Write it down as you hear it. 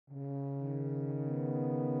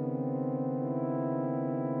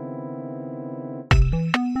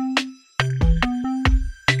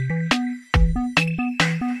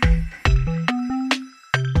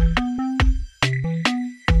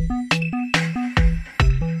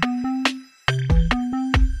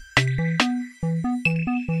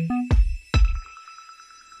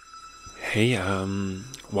Hey,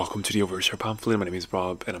 welcome to the Overshare Pamphlet. My name is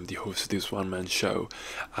Rob, and I'm the host of this one-man show.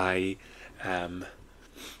 I am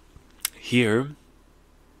here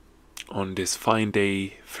on this fine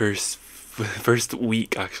day, first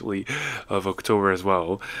week actually of October as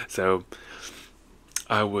well. So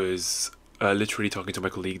I was literally talking to my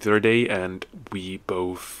colleague the other day, and we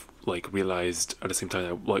both realized at the same time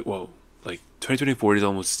that whoa, 2024 is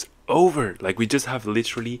almost over. We just have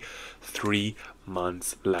literally 3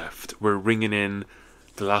 months left. We're ringing in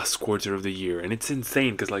the last quarter of the year, and it's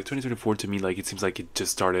insane because 2024 to me, it seems like it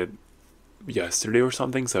just started yesterday or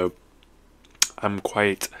something. So I'm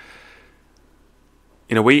quite,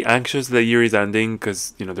 in a way, anxious that the year is ending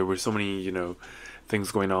because there were so many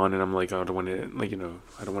things going on, and I'm like, I don't want to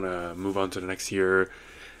I don't want to move on to the next year.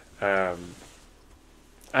 I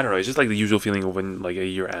don't know. It's just the usual feeling of when a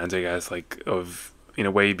year ends, I guess, of in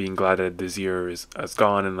a way being glad that this year has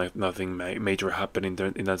gone and nothing major happened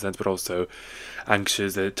in that sense, but also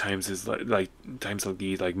anxious that times is times like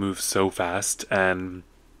these move so fast. And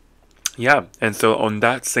yeah, and so on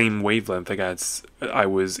that same wavelength, I guess I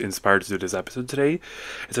was inspired to do this episode today.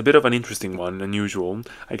 It's a bit of an interesting one, unusual,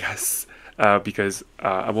 I guess, because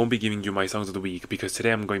I won't be giving you my songs of the week, because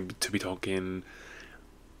today I'm going to be talking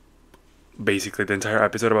basically the entire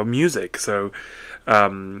episode about music. So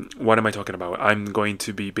what am I talking about? I'm going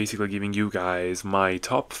to be basically giving you guys my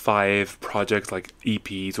top 5 projects, like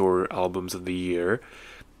EPs or albums of the year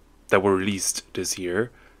that were released this year,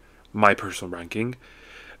 my personal ranking.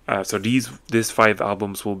 So these 5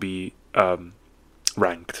 albums will be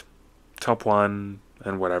ranked top 1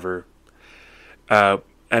 and whatever, and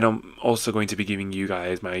I'm also going to be giving you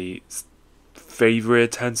guys my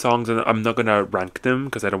favorite 10 songs, and I'm not gonna rank them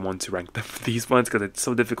because I don't want to rank them these ones, because it's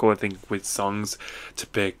so difficult, I think, with songs to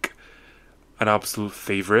pick an absolute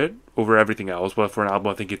favorite over everything else. But for an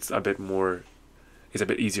album, I think it's a bit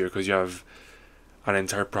easier because you have an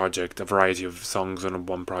entire project, a variety of songs on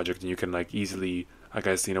one project, and you can easily, I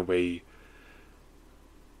guess, in a way,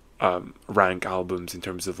 rank albums in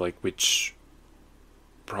terms of which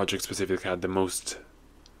project specifically had the most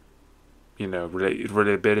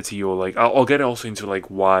relatability, or I'll get also into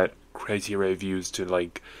what criteria I've used to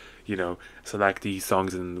select these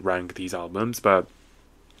songs and rank these albums. But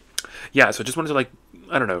yeah, so I just wanted to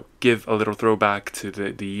I don't know, give a little throwback to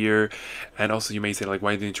the year. And also you may say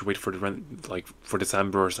why didn't you wait for for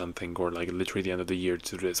December or something, or literally the end of the year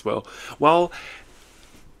to do this? Well,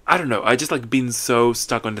 I don't know. I just been so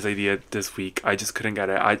stuck on this idea this week. I just couldn't get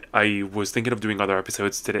it. I was thinking of doing other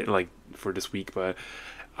episodes today, for this week, but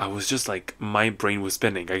I was just my brain was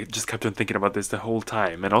spinning. I just kept on thinking about this the whole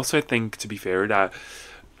time. And also I think, to be fair, that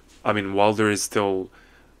while there is still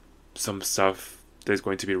some stuff that is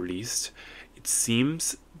going to be released, it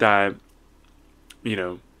seems that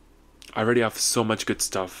I already have so much good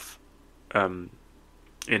stuff in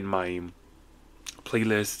my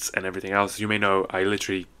playlists and everything else. You may know I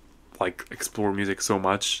literally explore music so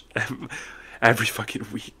much. Every fucking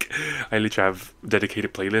week I literally have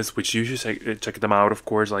dedicated playlists, which you should check them out, of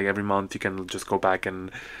course. Every month you can just go back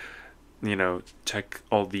and check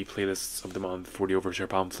all the playlists of the month for the Overshare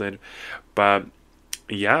Pamphlet. But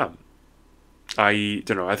yeah, I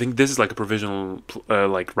don't know, I think this is a provisional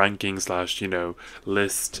ranking /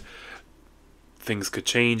 list. Things could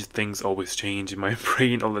change, things always change in my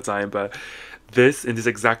brain all the time, but in this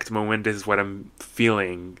exact moment, this is what I'm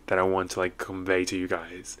feeling that I want to convey to you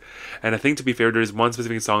guys. And I think, to be fair, there's one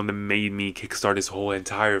specific song that made me kickstart this whole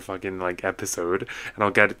entire fucking episode, and I'll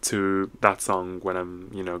get to that song when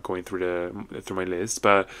I'm going through my list.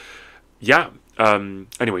 But yeah,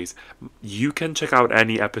 anyways, you can check out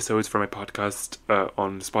any episodes from my podcast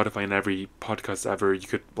on Spotify and every podcast ever you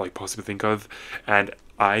could possibly think of. And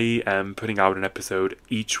I am putting out an episode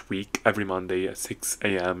each week, every Monday at 6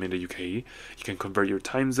 a.m. in the UK. You can convert your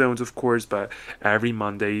time zones, of course, but every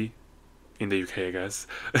Monday in the UK, I guess,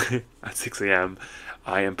 at 6 a.m.,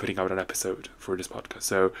 I am putting out an episode for this podcast.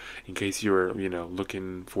 So in case you're,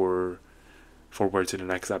 looking forward to the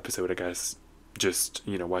next episode, I guess, just,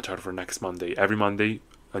 watch out for next Monday. Every Monday,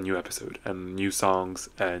 a new episode, and new songs,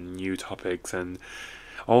 and new topics, and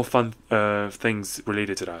all fun things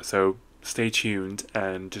related to that. So stay tuned,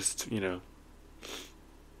 and just,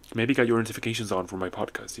 maybe get your notifications on for my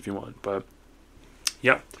podcast if you want. But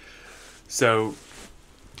yeah, so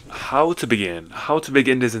how to begin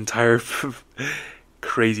this entire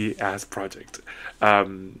crazy ass project? I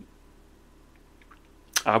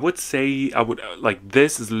would say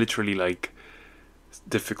this is literally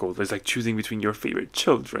difficult. It's choosing between your favorite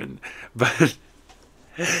children, but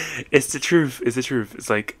it's the truth. It's the truth. It's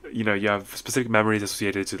you have specific memories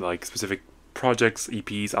associated to specific projects,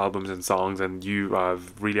 EPs, albums, and songs, and you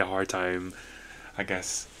have really a hard time, I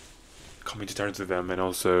guess, coming to terms with them and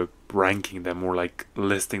also ranking them or like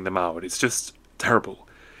listing them out. It's just terrible.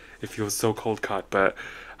 It feels so cold cut, but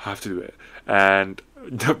I have to do it. And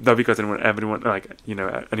not because everyone like, you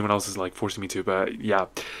know, anyone else is like forcing me to, but yeah.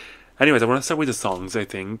 Anyways, I want to start with the songs. I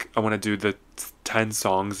think I want to do the 10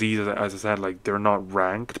 songs. These, as I said, like they're not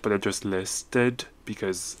ranked, but they're just listed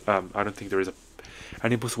because I don't think there is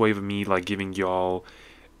any possible way of me like giving y'all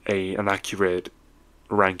an accurate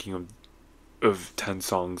ranking of 10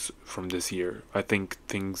 songs from this year. I think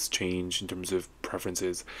things change in terms of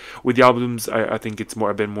preferences. With the albums, I think it's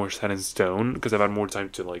a bit more set in stone because I've had more time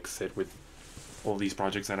to like sit with all these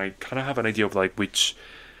projects, and I kind of have an idea of like which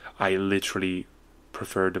I literally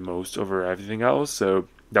prefer the most over everything else. So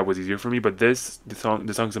that was easier for me. But the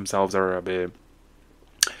songs themselves are a bit,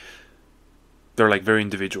 they're like very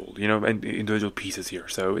individual, you know, and individual pieces here.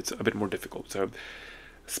 So it's a bit more difficult. So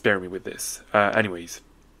spare me with this. Anyways,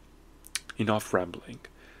 enough rambling.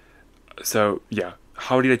 So yeah,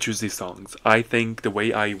 how did I choose these songs? I think the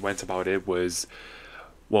way I went about it was,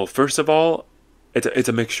 well, first of all, it's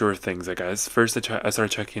a mixture of things, I guess. First, I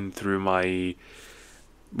started checking through my,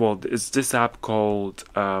 well, it's this app called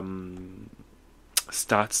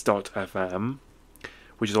stats.fm,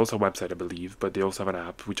 which is also a website, I believe, but they also have an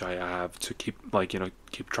app which I have to keep, like, you know,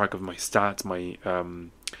 keep track of my stats, my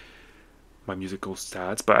musical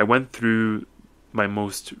stats. But I went through my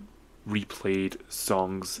most replayed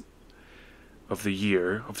songs of the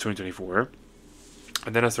year of 2024,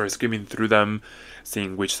 and then I started skimming through them,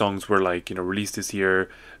 seeing which songs were like, you know, released this year,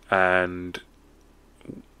 and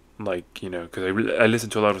like, you know, because I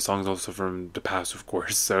listened to a lot of songs also from the past, of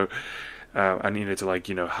course. So I needed to, like,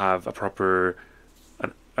 you know, have a proper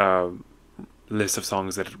list of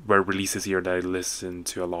songs that were released this year that I listened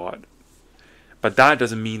to a lot. But that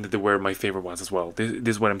doesn't mean that they were my favorite ones as well. This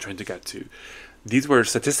is what I'm trying to get to. These were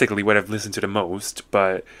statistically what I've listened to the most,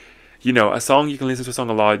 but you know, a song, you can listen to a song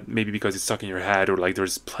a lot, maybe because it's stuck in your head, or like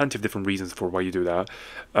there's plenty of different reasons for why you do that.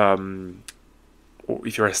 Or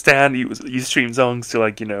if you're a stan, you stream songs to,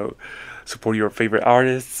 like, you know, support your favorite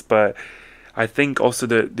artists. But I think also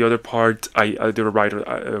the other part, the right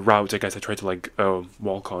route, I guess, I tried to like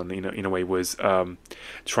walk on in a way was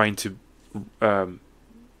trying to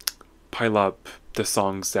pile up the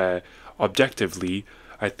songs that objectively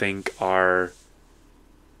I think are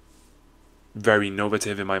very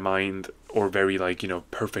innovative in my mind, or very, like, you know,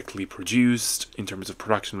 perfectly produced in terms of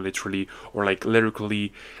production, literally, or like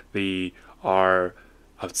lyrically they are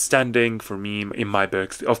outstanding for me in my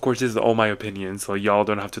books. Of course, this is all my opinion, so y'all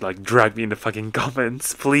don't have to like drag me in the fucking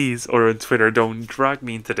comments, please, or on Twitter, don't drag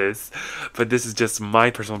me into this. But this is just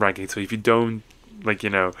my personal ranking, so if you don't, like, you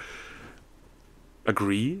know,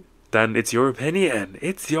 agree, then it's your opinion.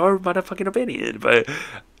 It's your motherfucking opinion. But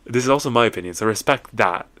this is also my opinion, so respect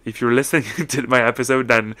that. If you're listening to my episode,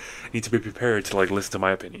 then you need to be prepared to like listen to my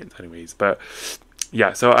opinions anyways. But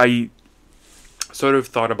yeah, so I sort of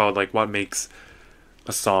thought about like what makes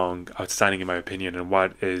a song outstanding in my opinion, and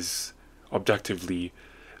what is objectively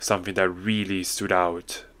something that really stood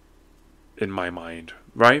out in my mind,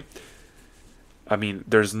 right? I mean,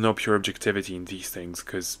 there's no pure objectivity in these things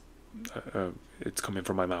because it's coming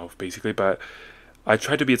from my mouth basically, but I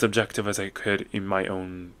tried to be as objective as I could in my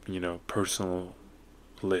own, you know, personal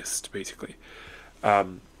list, basically.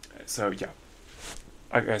 So yeah,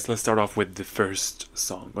 I guess let's start off with the first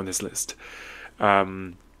song on this list.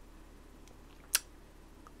 I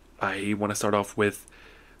want to start off with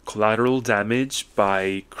Collateral Damage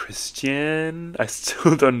by Christian. I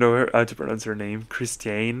still don't know how to pronounce her name.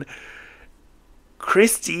 Christian.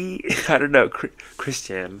 Christy. I don't know.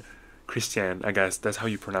 Christian, I guess that's how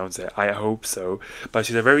you pronounce it. I hope so. But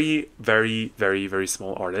she's a very, very, very, very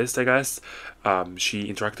small artist, I guess.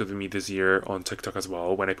 She interacted with me this year on TikTok as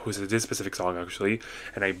well when I posted this specific song, actually,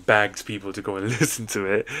 and I begged people to go and listen to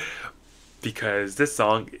it because this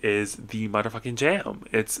song is the motherfucking jam.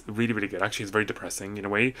 It's really, really good. Actually, it's very depressing in a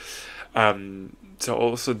way. So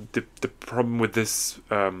also the problem with this,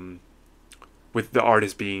 with the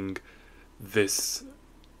artist being this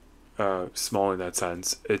small in that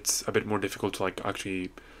sense, it's a bit more difficult to like actually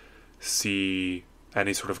see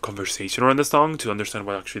any sort of conversation around the song to understand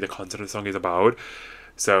what actually the content of the song is about.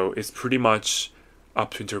 So it's pretty much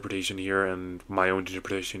up to interpretation here, and my own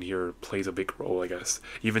interpretation here plays a big role, I guess.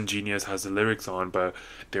 Even Genius has the lyrics on, but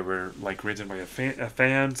they were like written by a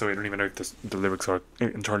fan, so I don't even know if the lyrics are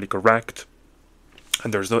entirely correct,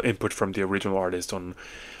 and there's no input from the original artist on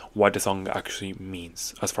what the song actually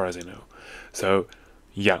means, as far as I know. So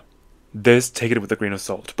yeah, this, take it with a grain of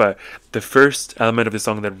salt. But the first element of the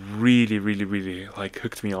song that really, really, really like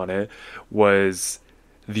hooked me on it was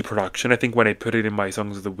the production. I think when I put it in my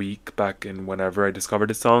songs of the week back in whenever I discovered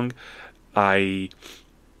the song, I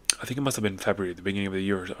I think it must have been February, the beginning of the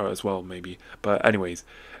year as well, maybe. But anyways,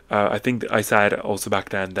 I think I said also back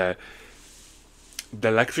then that the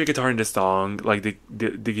electric guitar in this song, like the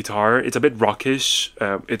guitar, it's a bit rockish.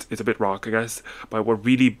 It's a bit rock, I guess. But what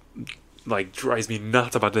really like drives me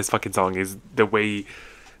nuts about this fucking song is the way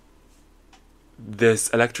this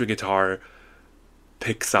electric guitar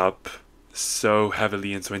picks up so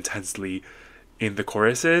heavily and so intensely in the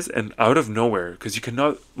choruses and out of nowhere, because you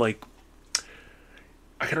cannot like,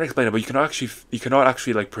 I cannot explain it, but you cannot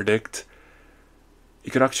actually like predict. You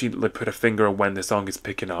can actually like put a finger on when the song is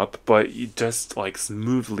picking up, but it just like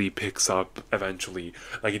smoothly picks up eventually.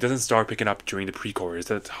 Like it doesn't start picking up during the pre-chorus.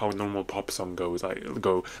 That's how a normal pop song goes.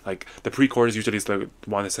 Like the pre-chorus usually is the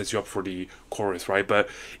one that sets you up for the chorus, right? But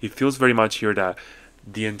it feels very much here that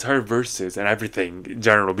the entire verses and everything in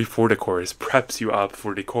general before the chorus preps you up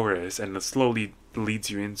for the chorus and slowly leads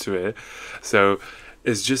you into it. So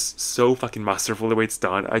it's just so fucking masterful the way it's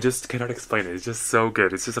done. I just cannot explain it. It's just so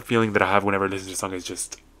good. It's just a feeling that I have whenever I listen to a song. It's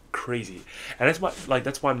just crazy, and that's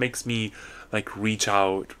what makes me like reach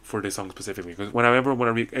out for this song specifically. Because whenever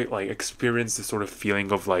when like experience this sort of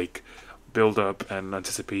feeling of like build up and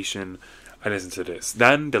anticipation, I listen to this.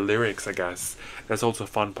 Then the lyrics, I guess, that's also a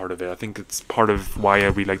fun part of it. I think it's part of why I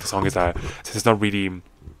really like the song is that since it's not really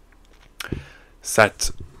set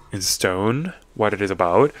in stone what it is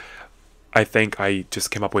about, I think I just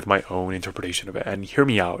came up with my own interpretation of it. And hear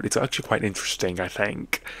me out. It's actually quite interesting, I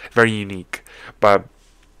think. Very unique. But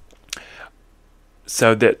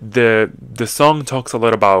so the song talks a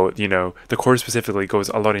lot about, you know, the chorus specifically goes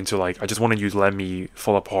a lot into like, I just wanted you to let me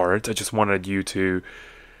fall apart. I just wanted you to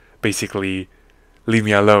basically leave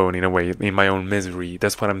me alone in a way, in my own misery.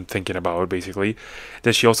 That's what I'm thinking about, basically.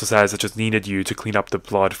 Then she also says, I just needed you to clean up the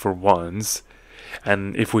blood for once.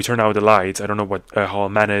 And if we turn out the lights, I don't know what how I'll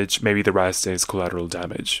manage. Maybe the rest is collateral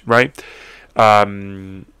damage, right?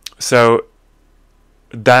 So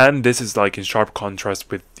then this is like in sharp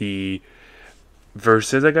contrast with the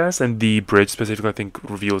verses, I guess, and the bridge specifically, I think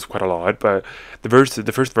reveals quite a lot. But the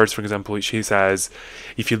first verse, for example, she says,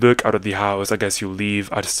 "If you look out of the house, I guess you'll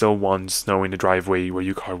leave. I'd still want snow in the driveway where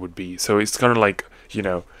your car would be." So it's kind of like, you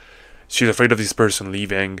know, she's afraid of this person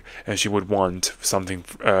leaving, and she would want something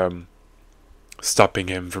stopping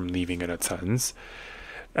him from leaving in that sense.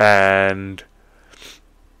 And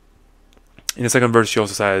in the second verse, she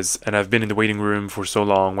also says, "And I've been in the waiting room for so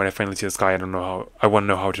long. When I finally see the sky, I want to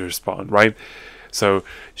know how to respond." Right? So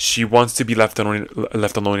she wants to be left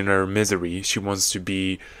alone in her misery. She wants to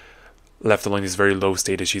be left alone in this very low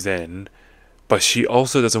state that she's in, but she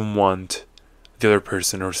also doesn't want the other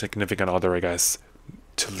person or significant other, I guess,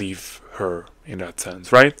 to leave her in that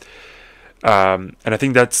sense, right? And I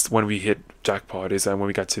think that's when we hit jackpot, is when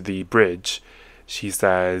we got to the bridge. She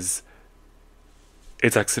says,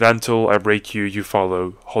 "It's accidental. I break you. You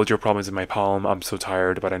follow. Hold your problems in my palm. I'm so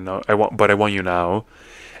tired, but I want you now."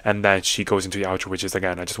 And then she goes into the outro, which is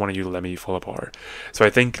again, "I just wanted you to let me fall apart." So I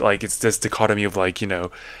think like it's this dichotomy of like, you know,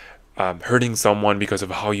 hurting someone because of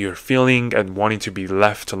how you're feeling and wanting to be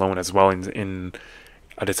left alone as well in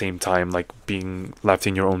at the same time, like being left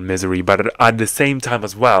in your own misery, but at the same time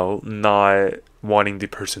as well, not wanting the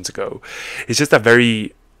person to go. It's just a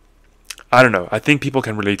very, I don't know, I think people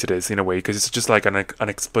can relate to this in a way, because it's just like an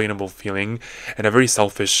unexplainable feeling and a very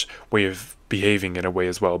selfish way of behaving in a way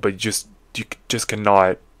as well. But you just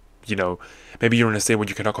cannot, you know, maybe you're in a state where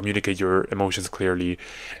you cannot communicate your emotions clearly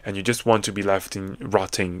and you just want to be left in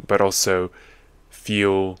rotting, but also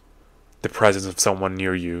feel the presence of someone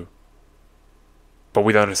near you, but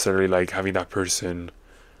without necessarily like having that person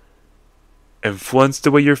influence the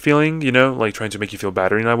way you're feeling, you know, like trying to make you feel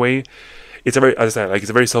better in that way. It's a very, as I said, like it's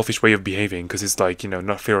a very selfish way of behaving, because it's like, you know,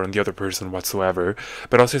 not fair on the other person whatsoever,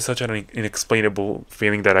 but also it's such an inexplainable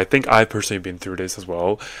feeling that I think I've personally been through this as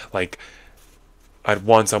well. Like I'd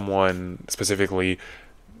want someone specifically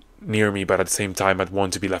near me, but at the same time I'd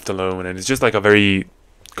want to be left alone, and it's just like a very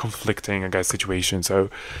conflicting, I guess, situation. So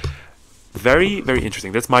very, very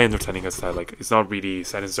interesting. That's my understanding as that. Like, it's not really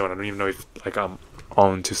set in stone. I don't even know if like I'm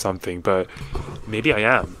on to something, but maybe I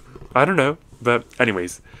am. I don't know. But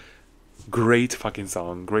anyways, great fucking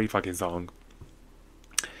song. Great fucking song.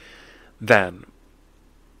 Then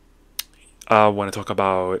I want to talk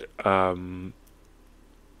about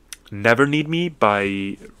 "Never Need Me"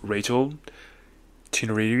 by Rachel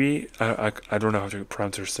Tinoriri. I don't know how to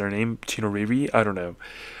pronounce her surname. Tinoriri. I don't know,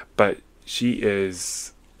 but she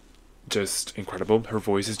is just incredible. Her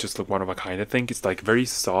voice is just like one of a kind. I think it's like very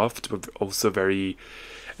soft, but also very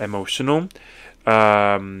emotional.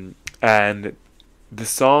 And the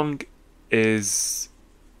song is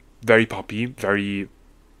very poppy, very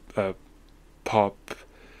uh, pop.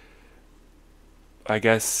 I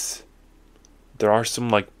guess there are some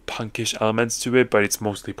like punkish elements to it, but it's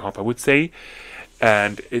mostly pop, I would say.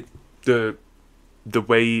 And the the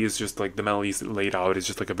way is just like the melodies laid out is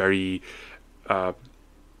just like a very uh,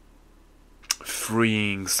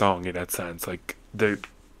 freeing song in that sense. Like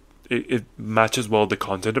it matches well the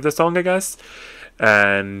content of the song, I guess,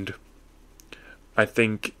 and I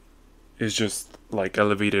think is just like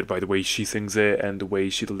elevated by the way she sings it and the way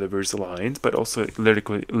she delivers the lines, but also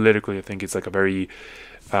lyrically, I think it's like a very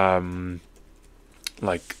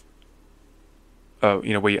like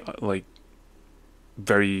in a way like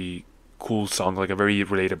very cool song, like a very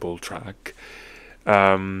relatable track.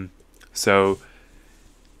 So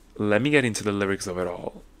let me get into the lyrics of it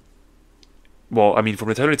all. Well, I mean, from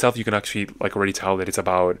the title itself, you can actually like already tell that it's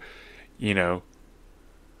about, you know,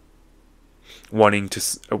 wanting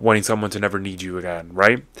someone to never need you again,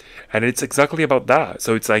 right? And it's exactly about that.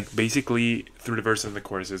 So it's like basically through the verse and the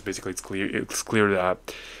choruses, basically it's clear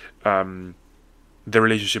that the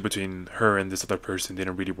relationship between her and this other person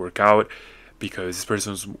didn't really work out because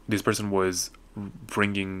this person was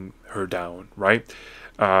bringing her down, right?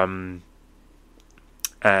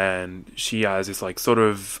 And she has this like sort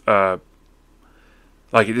of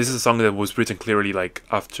like this is a song that was written clearly like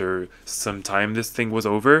after some time this thing was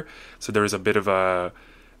over, so there is a bit of a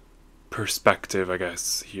perspective, I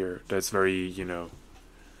guess, here that's very,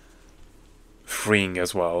 freeing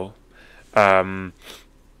as well. um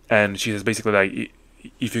and she says basically like,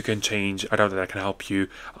 if you can change, I know that I can help you.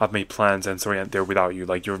 I've made plans and sorry I'm there without you.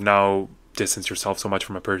 Like, you've now distanced yourself so much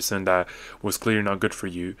from a person that was clearly not good for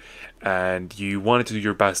you, and you wanted to do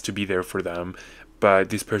your best to be there for them, but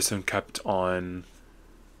this person kept on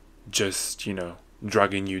just,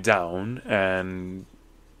 dragging you down and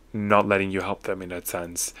not letting you help them in that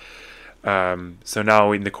sense. So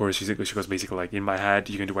now in the chorus, she goes basically like, in my head,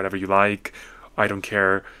 you can do whatever you like. I don't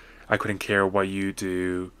care. I couldn't care what you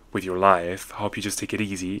do with your life. I hope you just take it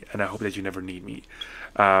easy, and I hope that you never need me.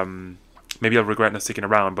 Maybe I'll regret not sticking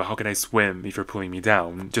around, but how can I swim if you're pulling me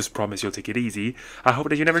down? Just promise you'll take it easy. I hope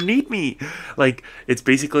that you never need me. Like, it's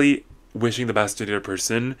basically wishing the best to the other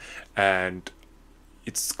person, and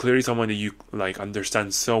it's clearly someone that you like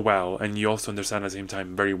understand so well, and you also understand at the same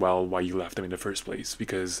time very well why you left them in the first place,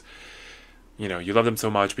 because you love them so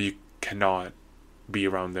much, but you cannot be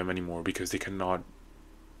around them anymore because they cannot,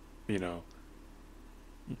 you know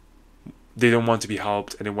they don't want to be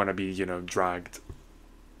helped, and they want to be, dragged.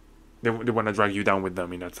 They want to drag you down with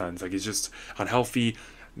them in that sense. Like, it's just unhealthy,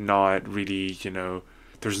 not really,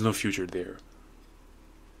 there's no future there.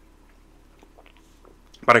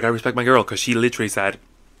 But like, I respect my girl because she literally said,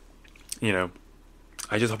 I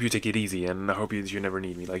just hope you take it easy, and I hope you never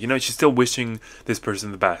need me. Like, she's still wishing this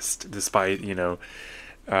person the best despite, all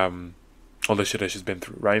the shit that she's been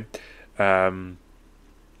through, right?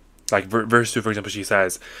 Like verse 2, for example, she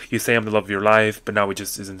says, you say I'm the love of your life, but now it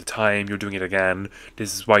just isn't the time. You're doing it again.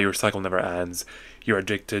 This is why your cycle never ends. You're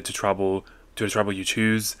addicted to the trouble you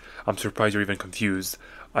choose. I'm surprised you're even confused.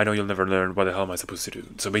 I know you'll never learn. What the hell am I supposed to do?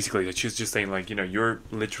 So basically, like, she's just saying, like, you're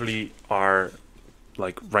literally are,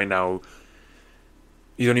 like, right now,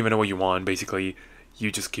 you don't even know what you want, basically. You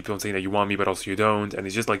just keep on saying that you want me, but also you don't, and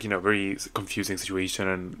it's just like, very confusing situation.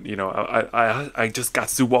 And I just got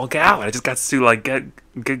to walk out. I just got to like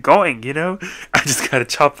get going. I just gotta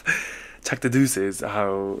chuck the deuces,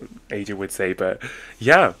 how AJ would say. But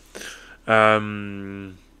yeah,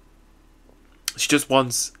 she just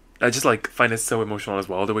wants. I just like find it so emotional as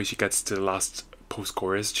well. The way she gets to the last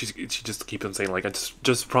post-chorus, she just keeps on saying like, I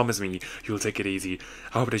just promise me you'll take it easy.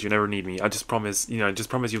 I hope that you never need me. I just promise, just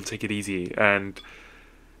promise you'll take it easy. And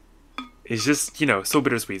it's just, so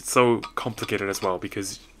bittersweet, so complicated as well,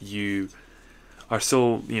 because you are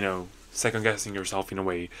still, second guessing yourself in a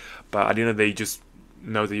way, but at the end of the day, you just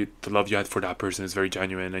know that the love you had for that person is very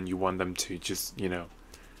genuine, and you want them to just,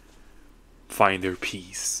 find their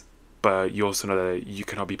peace. But you also know that you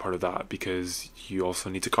cannot be part of that, because you also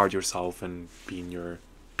need to guard yourself and be in your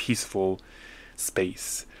peaceful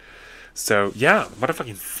space. So yeah,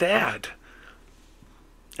 motherfucking sad.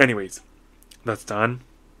 Anyways, that's done.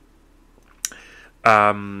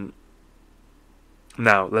 Now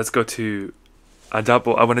let's go to a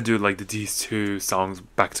double. I want to do like these two songs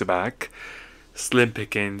back to back. Slim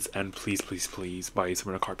Pickens and Please Please Please by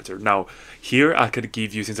Sabrina Carpenter. Now here I could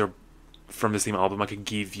give you, since they're from the same album, I could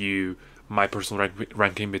give you my personal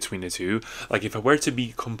ranking between the two. Like, if I were to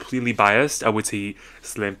be completely biased, I would say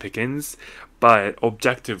Slim Pickens. But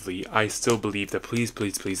objectively, I still believe that Please,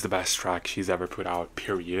 Please, Please, the best track she's ever put out,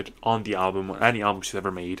 period, on the album or any album she's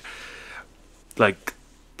ever made. Like,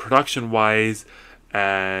 production wise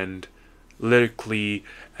and lyrically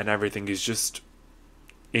and everything is just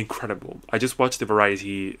incredible. I just watched the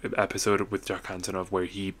Variety episode with Jack Antonoff where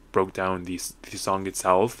he broke down the song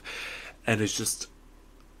itself, and it's just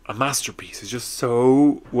a masterpiece. It's just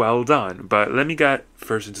so well done. But let me get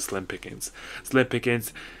first into Slim Pickens. Slim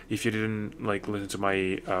Pickens, if you didn't like listen to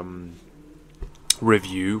my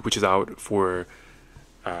review, which is out for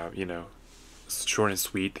short and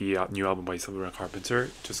sweet, the new album by Sabrina Carpenter,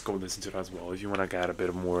 just go listen to it as well if you want to get a bit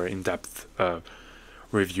of more in-depth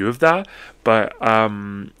review of that. But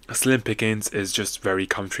Slim Pickens is just very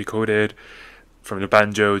country coded, from the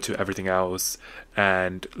banjo to everything else,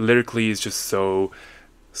 and lyrically is just so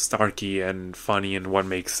snarky and funny, and what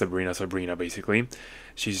makes Sabrina basically.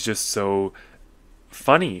 She's just so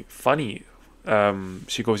funny.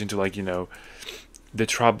 She goes into like, the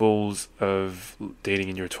troubles of dating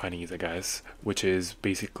in your 20s, I guess, which is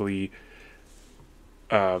basically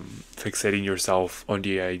fixating yourself on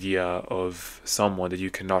the idea of someone that you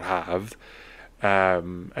cannot have,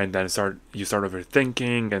 and then start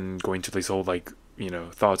overthinking and going to this whole like,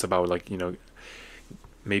 thoughts about like,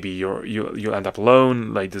 maybe you'll end up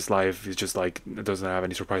alone, like this life is just like, it doesn't have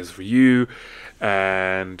any surprises for you,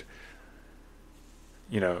 and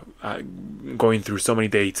going through so many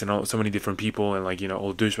dates and so many different people, and like,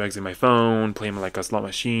 all douchebags in my phone, playing like a slot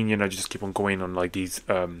machine, just keep on going on like these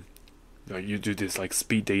you do this like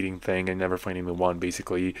speed dating thing and never finding the one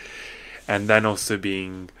basically. And then also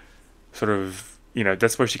being sort of,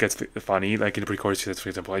 that's where she gets funny, like in the pre-chorus she says, for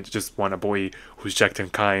example, I just want a boy who's jacked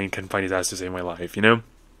and kind, can find his ass to save my life, and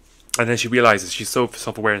then she realizes, she's so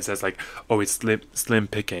self-aware and says like, oh, it's slim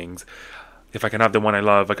pickings, if I can have the one I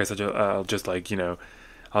love, like I said, I'll just like,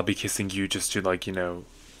 I'll be kissing you just to like,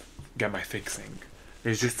 get my fixing.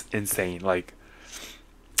 It's just insane. Like,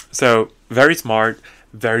 so very smart,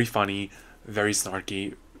 very funny, very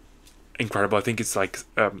snarky, incredible. I think it's like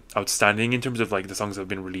outstanding in terms of like the songs that have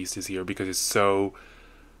been released this year, because it's so,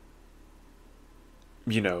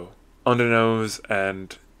 on the nose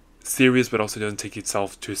and serious, but also doesn't take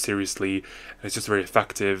itself too seriously. And it's just very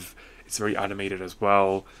effective. It's very animated as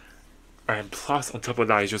well. And plus, on top of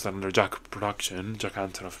that, it's just under Jack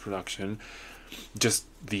Antonoff production, just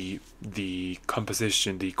the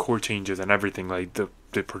composition, the chord changes and everything, like the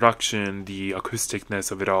production, the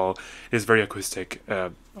acousticness of it all is very acoustic,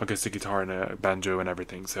 acoustic guitar and a banjo and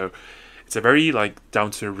everything. So it's a very like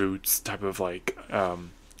down to the roots type of like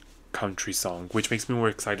country song, which makes me more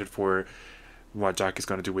excited for what Jack is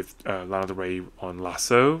going to do with Lana Del Rey on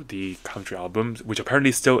Lasso, the country album, which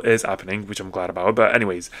apparently still is happening, which I'm glad about. But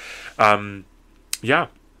anyways, yeah,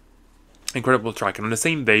 incredible track. And on the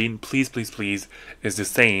same vein, Please, Please, Please is the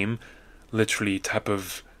same, literally type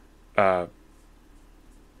of. I'd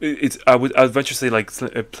venture to say like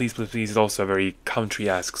Please, Please, Please is also a very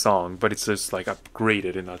country-esque song, but it's just like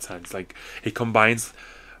upgraded in that sense. Like it combines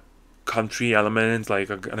country elements, like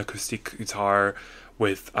an acoustic guitar,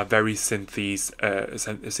 with a very synthy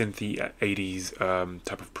 80s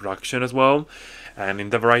type of production as well. And in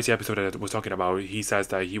the Variety episode that I was talking about, he says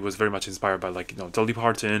that he was very much inspired by like, Dolly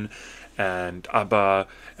Parton and ABBA,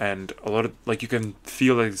 and a lot of like, you can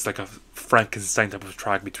feel like it's like a Frankenstein type of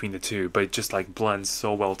track between the two, but it just like blends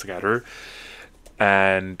so well together.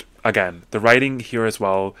 And again, the writing here as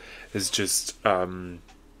well is just so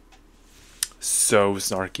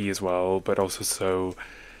snarky as well, but also so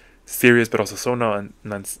serious, but also so non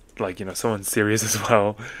like, so unserious as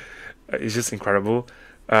well. It's just incredible.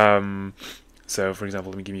 So for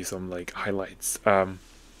example, let me give you some like highlights.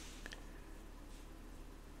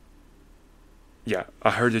 Yeah, I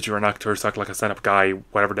heard that you're an actor, suck like a stand-up guy,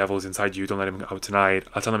 whatever devil is inside you, don't let him out tonight.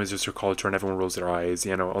 I'll tell them it's just your culture and everyone rolls their eyes.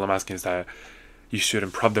 All I'm asking is that you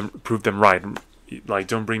shouldn't prove them right. Like,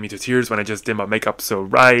 don't bring me to tears when I just did my makeup so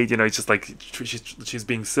right. It's just like she's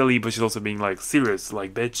being silly, but she's also being like serious.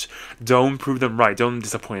 Like, bitch, don't prove them right. Don't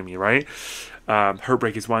disappoint me, right?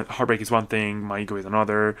 Heartbreak is one thing. My ego is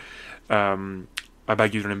another. I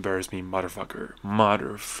beg you don't embarrass me, motherfucker.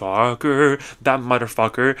 That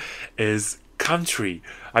motherfucker is country.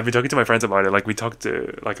 I've been talking to my friends about it. Like, we talked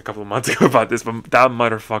like a couple of months ago about this, but that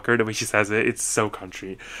motherfucker, the way she says it, it's so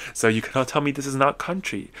country. So you cannot tell me this is not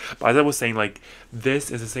country. But as I was saying, like,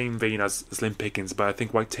 this is the same vein as Slim Pickens, but I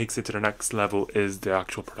think what takes it to the next level is the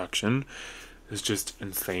actual production. It's just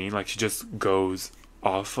insane. Like, she just goes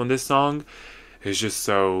off on this song. It's just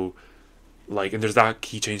so, like, and there's that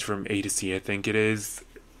key change from A to C, I think it is.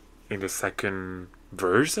 in the second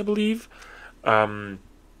verse, I believe. Um,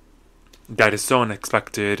 that is so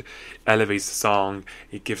unexpected, elevates the song.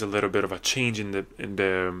 It gives a little bit of a change in the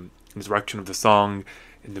direction of the song,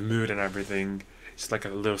 in the mood and everything. It's like a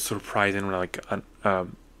little surprising, like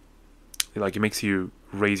it makes you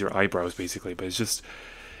raise your eyebrows basically. But it's just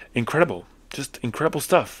incredible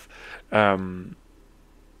stuff. Um,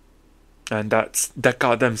 and that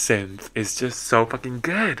goddamn synth is just so fucking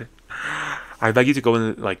good. I beg you to go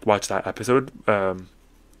and like watch that episode.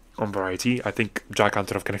 On Variety. I think Jack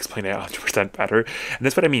Antonoff can explain it 100% better. And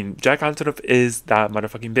that's what I mean. Jack Antonoff is that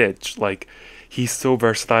motherfucking bitch. Like, he's so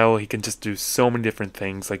versatile. He can just do so many different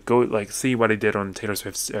things. Like, go, like, see what he did on Taylor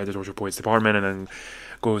Swift's The Torture Poets Department, and then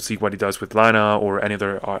go see what he does with Lana or any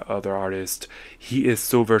other artist. He is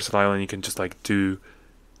so versatile, and he can just, like, do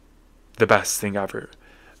the best thing ever.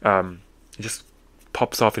 He just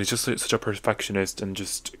pops off, and he's just such a perfectionist and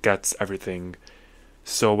just gets everything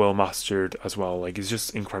so well mastered as well. Like, it's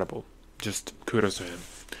just incredible. Just kudos to him.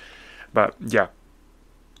 But yeah,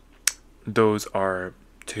 those are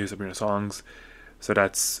 2 Sabrina songs. So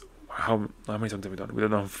that's how many songs have we done? We've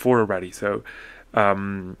done 4 already. So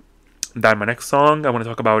then my next song I want to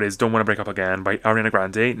talk about is Don't Want to Break Up Again by Ariana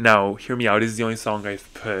Grande. Now, hear me out. This is the only song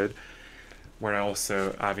I've put where I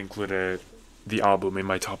also have included the album in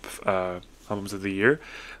my top albums of the year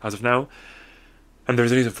as of now. And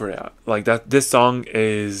there's a reason for it. Like, this song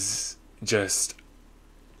is just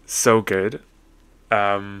so good.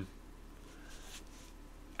 I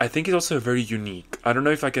think it's also very unique. I don't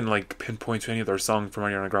know if I can like pinpoint to any other song from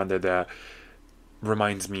Ariana Grande that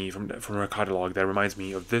reminds me from her catalog that reminds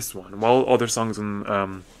me of this one. While other songs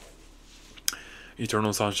in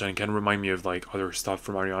Eternal Sunshine can remind me of like other stuff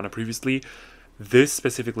from Ariana previously, this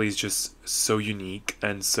specifically is just so unique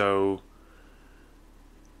and so,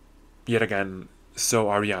 yet again, so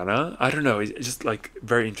Ariana. I don't know, it's just like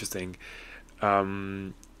very interesting.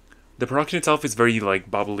 The production itself is very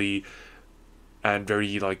like bubbly and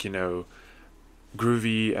very like, you know,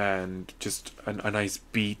 groovy and just a nice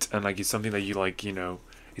beat, and like it's something that you like, you know,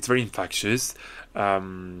 it's very infectious. But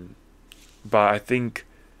I think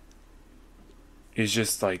it's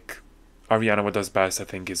just like Ariana, what does best I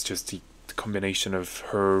think is just the combination of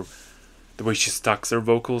her, the way she stacks her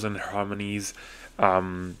vocals and her harmonies,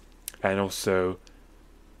 and also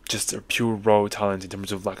just her pure raw talent in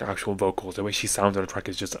terms of like actual vocals. The way she sounds on the track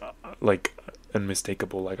is just like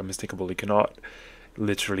unmistakable. Like unmistakable. You cannot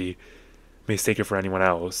literally mistake it for anyone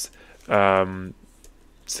else.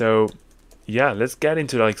 So yeah, let's get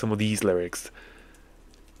into like some of these lyrics.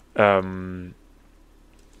 But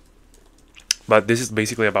this is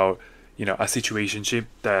basically about, you know, a situationship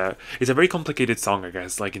that it's a very complicated song, I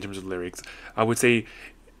guess, like in terms of lyrics. I would say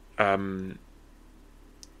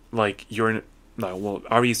like you're in, no, well,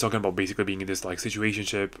 Ari is talking about basically being in this like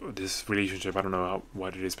situationship, this relationship. I don't know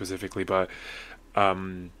what it is specifically, but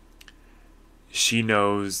she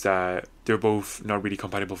knows that they're both not really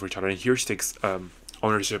compatible for each other, and here she takes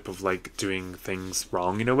ownership of like doing things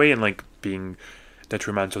wrong in a way and like being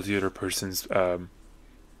detrimental to the other person's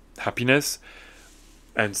happiness,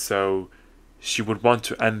 and so she would want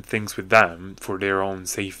to end things with them for their own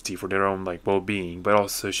safety, for their own like well-being, but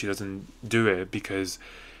also she doesn't do it because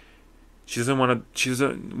she doesn't want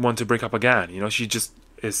to break up again. You know, she just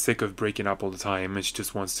is sick of breaking up all the time, and she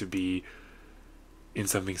just wants to be in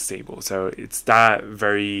something stable. So it's that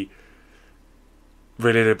very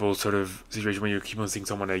relatable sort of situation when you keep on seeing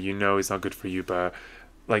someone that you know is not good for you, but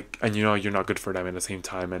like, and you know you're not good for them at the same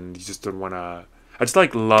time, and you just don't want to. I just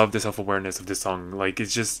like love the self-awareness of this song. Like,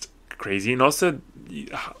 it's just crazy. And also,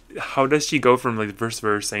 how does she go from like the first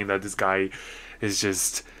verse saying that this guy is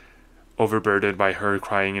just overburdened by her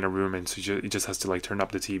crying in a room, and so he just has to like turn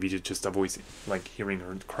up the TV to just avoid like hearing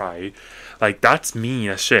her cry. Like, that's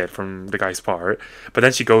mean as shit from the guy's part. But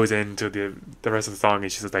then she goes into the rest of the song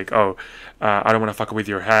and she's like, oh, I don't want to fuck with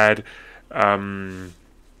your head.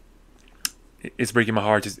 It's breaking my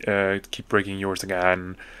heart to keep breaking yours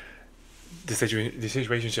again. The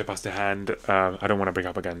situationship has to hand. I don't want to break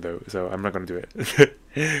up again though, so I'm not gonna do it.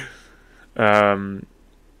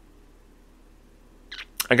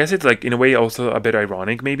 I guess it's like in a way also a bit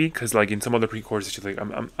ironic maybe, because like in some other pre-chorus she's like,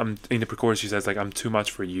 I'm in the pre-chorus she says like, I'm too much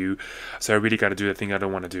for you, so I really got to do the thing I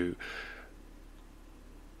don't want to do.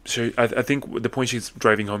 So I think the point she's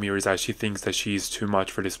driving home here is that she thinks that she's too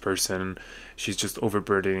much for this person. She's just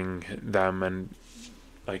overburdening them, and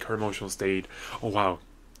like her emotional state. Oh wow.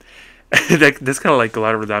 Like, this kind of like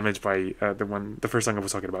collateral damage by the first song I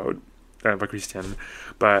was talking about, by Christian.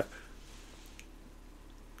 But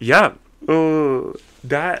yeah, oh,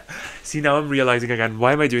 that, see, now I'm realizing again,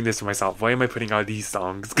 why am I doing this to myself? Why am I putting out these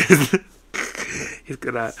songs? Because he's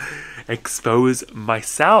gonna expose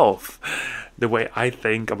myself, the way I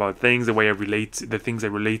think about things, the way I relate, the things I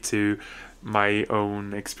relate to, my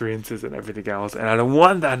own experiences and everything else. And I don't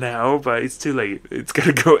want that now, but it's too late. It's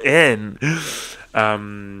gonna go in.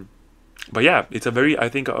 But yeah, it's a very, I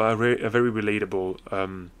think, a very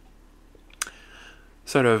relatable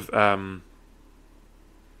sort of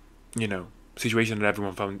you know, situation that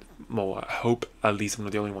everyone found. Well, I hope at least I'm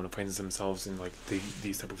not the only one who finds themselves in like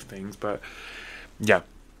these type of things. But yeah.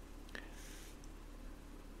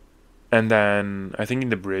 And then I think in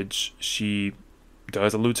the bridge she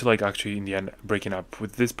does allude to like actually in the end breaking up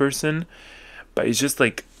with this person, but it's just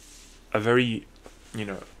like a very, you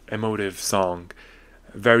know, emotive song,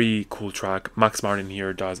 very cool track. Max Martin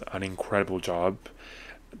here does an incredible job.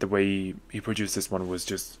 The way he produced this one was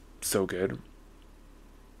just so good.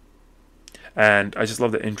 And I just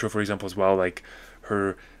love the intro, for example, as well, like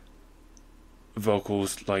her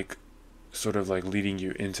vocals like sort of like leading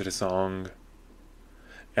you into the song,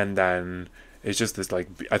 and then it's just this like,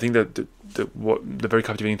 I think that the very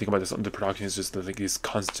captivating thing about this, the production, is just like this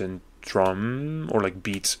constant drum or like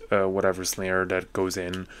beat, whatever snare that goes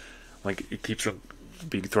in, like it keeps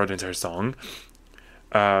being throughout the entire song.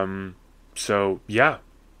 So yeah,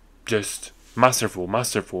 just masterful.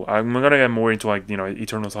 I'm gonna get more into like, you know,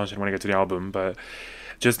 Eternal Sunshine when I get to the album, but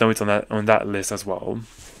just know it's on that list as well.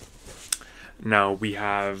 Now we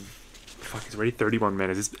have, fuck, it's already 31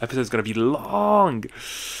 minutes. This episode is gonna be long.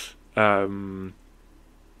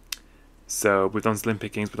 So we've done Slim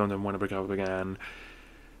Pickings, we've done Wanna Break Up Again.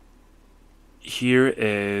 Here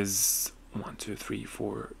is 1, 2, 3,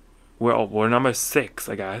 4. Well, we're number 6,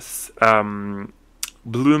 I guess.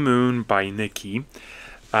 Blue Moon by Nicki.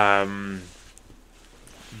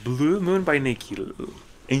 Blue Moon by Nicki.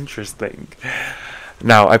 Interesting.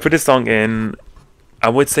 Now, I put this song in. I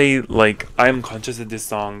would say, like, I'm conscious that this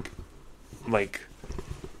song, like,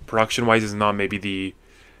 production-wise, is not maybe the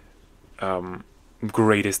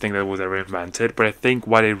greatest thing that was ever invented. But I think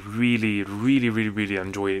what I really, really, really, really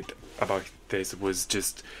enjoyed about this was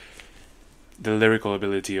just the lyrical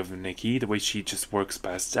ability of Nicki, the way she just works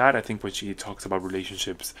best at. I think when she talks about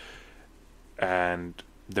relationships and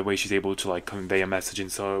the way she's able to like convey a message in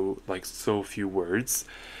so few words,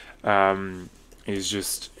 is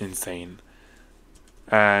just insane.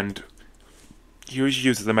 And here she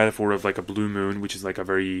uses the metaphor of like a blue moon, which is like a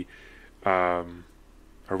very a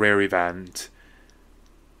rare event,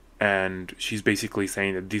 and she's basically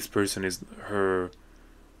saying that this person is her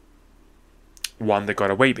one that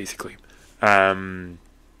got away, basically. And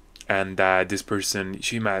that this person,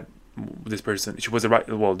 she met this person, she was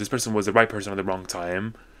this person was the right person at the wrong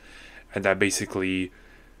time, and that basically,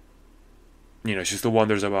 you know, she still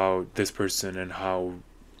wonders about this person and how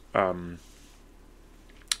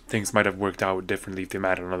things might have worked out differently if they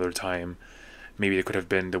met another time. Maybe they could have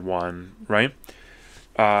been the one, right?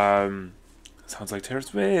 Sounds like Taylor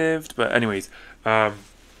Swift, but anyways,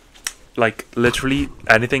 like literally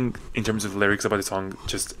anything in terms of lyrics about the song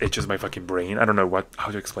just itches my fucking brain. I don't know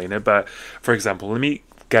how to explain it, but for example, let me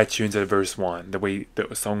get you into verse 1, the way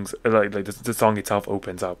the songs like the song itself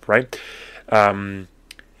opens up, right?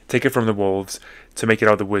 Take it from the wolves, to make it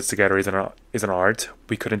out of the woods together is an art.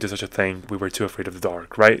 We couldn't do such a thing. We were too afraid of the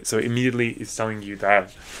dark, right? So immediately it's telling you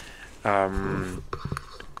that,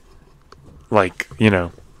 like, you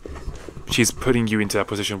know, she's putting you into a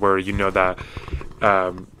position where you know that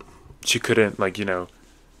she couldn't, like, you know,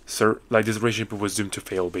 like this relationship was doomed to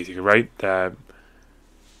fail, basically, right? That,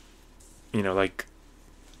 you know, like,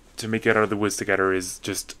 to make it out of the woods together is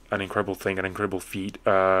just an incredible thing, an incredible feat.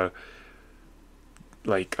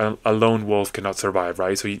 Like a lone wolf cannot survive,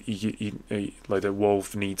 right? So like the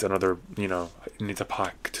wolf needs another, you know, needs a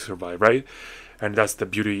pack to survive, right? And that's the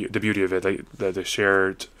beauty of it, like the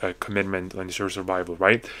shared commitment and the shared survival,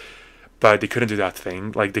 right? But they couldn't do that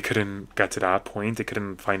thing. Like they couldn't get to that point. They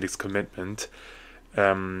couldn't find this commitment,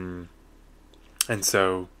 and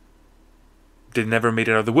so they never made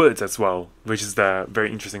it out of the woods as well, which is the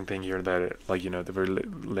very interesting thing here. That, like, you know, the very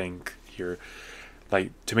link here.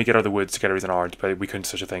 Like, to make it out of the woods together is an art, but we couldn't do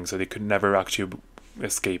such a thing, so they could never actually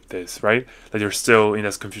escape this, right? Like, they're still in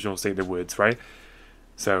this confusional state in the woods, right?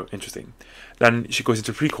 So, interesting. Then she goes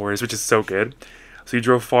into pre-chorus, which is so good. So you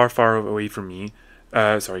drove far, far away from me.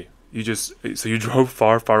 You drove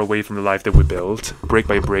far, far away from the life that we built, brick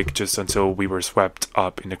by brick, just until we were swept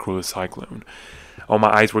up in the cruel cyclone. All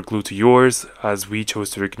my eyes were glued to yours as we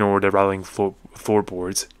chose to ignore the rattling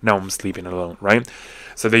floorboards. Now I'm sleeping alone, right?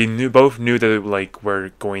 So they both knew that, like, we're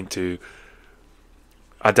going to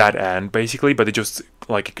a dead end, basically, but they just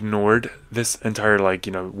like ignored this entire like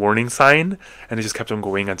warning sign, and they just kept on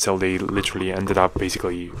going until they literally ended up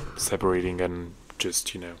basically separating and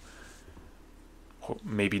just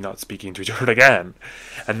maybe not speaking to each other again.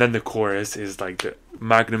 And then the chorus is like the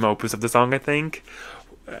magnum opus of the song, I think,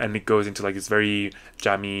 and it goes into like this very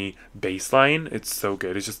jammy bass line. It's so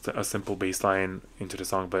good. It's just a simple bass line into the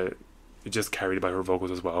song, but it's just carried by her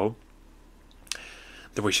vocals as well.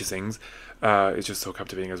 The way she sings, it's just so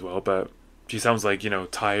captivating as well. But she sounds like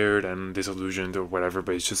tired and disillusioned or whatever,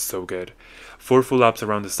 but it's just so good. 4 full laps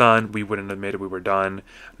around the sun. We wouldn't admit we were done.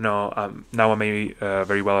 No, now I may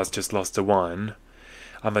very well has just lost the one.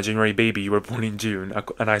 I'm a January baby. You were born in June.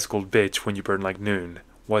 An ice cold bitch when you burn like noon.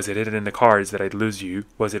 Was it written in the cards that I'd lose you?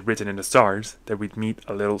 Was it written in the stars that we'd meet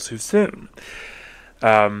a little too soon?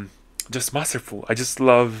 Just masterful. I just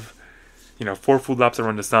love, 4 full laps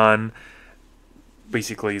around the sun.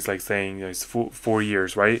 Basically, it's like saying it's 4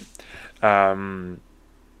 years, right?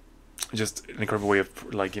 Just an incredible way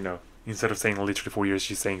of like instead of saying literally 4 years,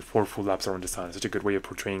 she's saying 4 full laps around the sun. Such a good way of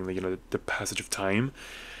portraying the passage of time.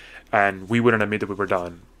 And we wouldn't admit that we were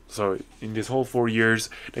done. So in this whole 4 years,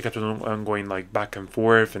 they kept on going like back and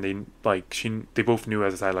forth, and they both knew,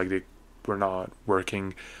 as I said, like they were not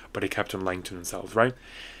working, but they kept on lying to themselves, right?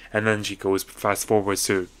 And then she goes fast forward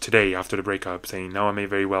to today after the breakup, saying, "Now I may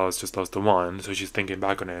very well have just lost the one." So she's thinking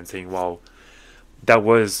back on it and saying, "Wow, that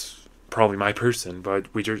was probably my person, but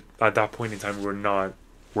we just at that point in time we were not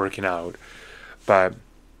working out." But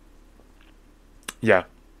yeah,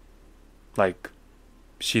 like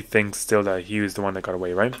she thinks still that he was the one that got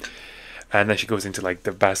away, right? And then she goes into like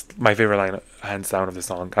my favorite line, hands down, of the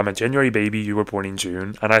song. I'm a January baby, you were born in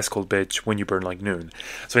June. An ice cold bitch when you burn like noon.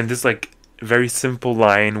 So in this like very simple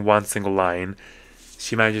line, one single line,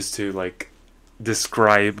 she manages to like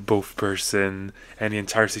describe both person and the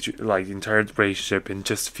entire the entire relationship in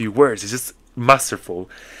just a few words. It's just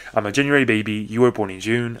masterful. I'm a January baby, you were born in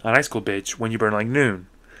June. An ice cold bitch when you burn like noon.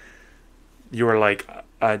 You are like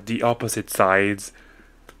at the opposite sides.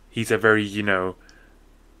 He's a very,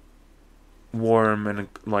 warm and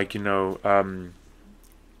like,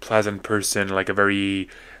 pleasant person, like a very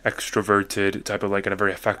extroverted type of, like, and a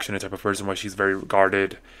very affectionate type of person, while she's very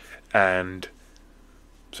guarded and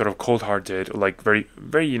sort of cold-hearted, like very,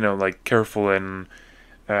 very, like careful, and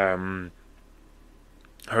her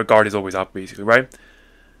guard is always up, basically, right?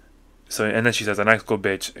 So, and then she says, "A nice cold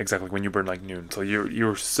bitch, exactly when you burn like noon." So you're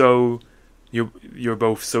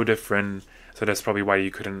both so different. So that's probably why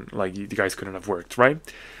you couldn't, like, you guys couldn't have worked, right?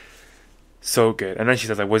 So good. And then she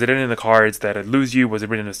says, like, was it in the cards that I'd lose you? Was it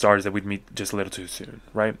written in the stars that we'd meet just a little too soon,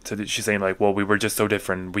 right? So she's saying, like, well, we were just so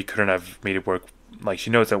different, we couldn't have made it work. Like, she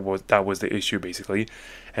knows that was the issue, basically.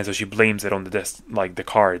 And so she blames it on the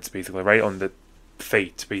cards, basically, right? On the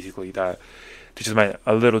fate, basically, that they just met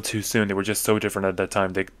a little too soon. They were just so different at that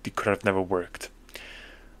time, they could have never worked.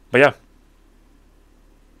 But yeah,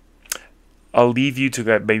 I'll leave you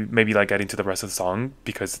to maybe like get into the rest of the song,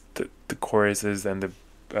 because the choruses and the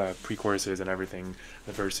pre-choruses and everything,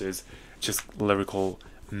 the verses, just lyrical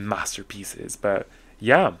masterpieces. But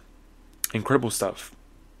yeah, incredible stuff.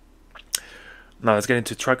 Now let's get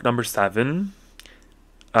into track number 7,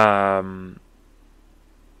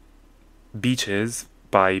 Beaches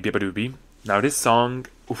by Bibadoobie. Now this song,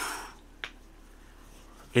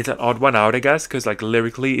 it's an odd one out, I guess, because like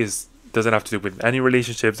lyrically doesn't have to do with any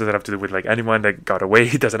relationships, doesn't have to do with like anyone that got away,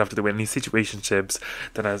 doesn't have to do with any situationships,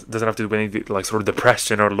 doesn't have to do with any like sort of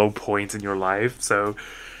depression or low points in your life. So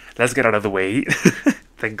let's get out of the way.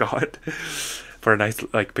 Thank God for a nice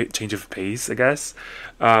like change of pace, I guess.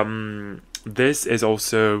 This is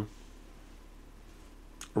also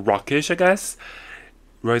rockish, I guess.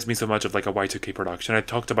 Reminds me so much of like a Y2K production. I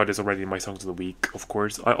talked about this already in my songs of the week, of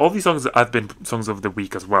course. All these songs have been songs of the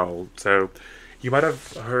week as well, so you might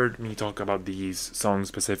have heard me talk about these songs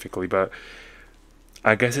specifically, but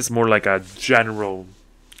I guess it's more like a general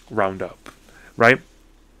roundup, right?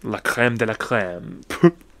 La crème de la crème.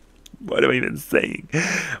 What am I even saying?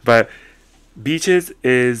 But Beaches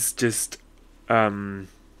is just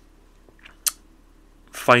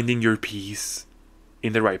finding your peace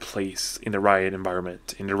in the right place, in the right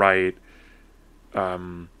environment, in the right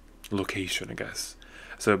location, I guess.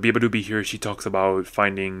 So Bibadoobie here, she talks about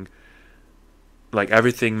finding, like,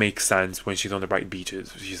 everything makes sense when she's on the right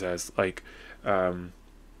beaches. She says, like,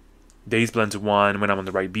 days blend to one when I'm on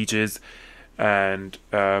the right beaches, and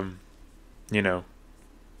what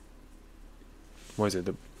is it?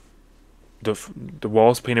 The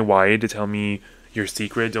walls painted white to tell me your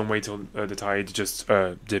secret. Don't wait till the tide to just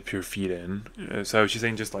dip your feet in. So she's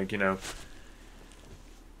saying, just like,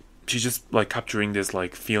 she's just like capturing this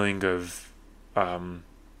like feeling of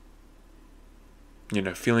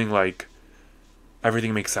feeling like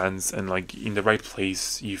everything makes sense and like in the right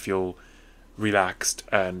place. You feel relaxed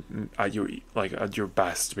and at your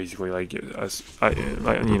best, basically, like as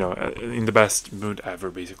in the best mood ever,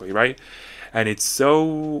 basically, right? And it's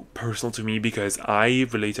so personal to me because I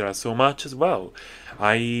relate to that so much as well.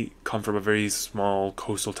 I come from a very small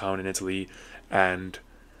coastal town in Italy, and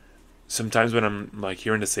sometimes when I'm like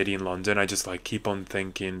here in the city in London, I just like keep on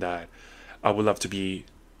thinking that I would love to be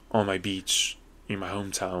on my beach in my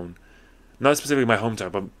hometown. Not specifically my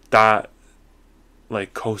hometown, but that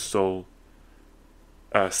like coastal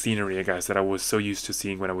scenery, I guess, that I was so used to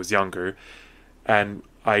seeing when I was younger. And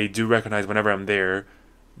I do recognize whenever I'm there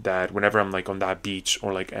that whenever I'm like on that beach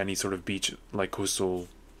or like any sort of beach, like coastal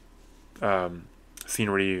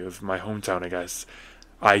scenery of my hometown, I guess,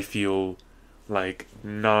 I feel like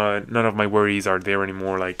none of my worries are there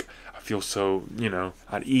anymore. Like I feel so,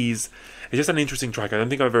 at ease. It's just an interesting track. I don't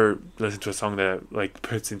think I've ever listened to a song that like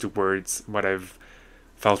puts into words what I've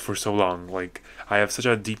felt for so long. Like I have such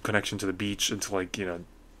a deep connection to the beach and to like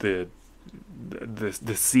the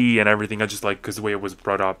the sea and everything. I just like because the way I was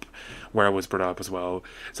brought up, where I was brought up as well.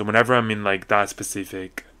 So whenever I'm in like that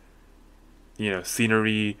specific,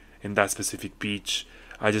 scenery in that specific beach,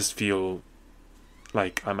 I just feel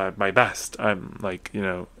like I'm at my best. I'm like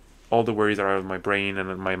all the worries are out of my brain and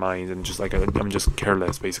in my mind, and just like I'm just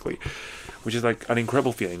careless basically, which is like an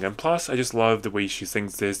incredible feeling. And plus, I just love the way she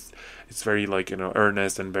sings this. It's very like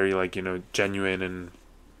earnest and very like genuine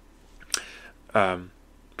and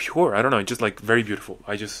pure. I don't know, just like very beautiful.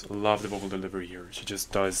 I just love the vocal delivery here. She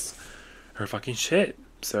just does her fucking shit.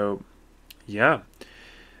 So yeah,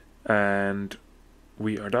 and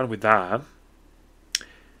we are done with that.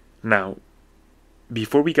 Now,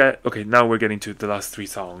 before we get now we're getting to the last three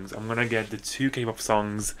songs. I'm gonna get the two K-pop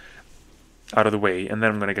songs out of the way, and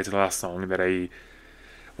then I'm gonna get to the last song that I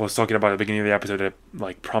was talking about at the beginning of the episode that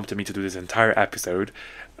like prompted me to do this entire episode.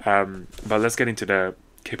 But let's get into the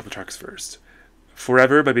K-pop tracks first.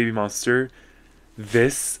 Forever by Baby Monster.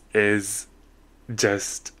 This is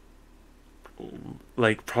just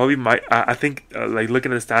like probably my I think like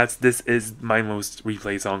looking at the stats, this is my most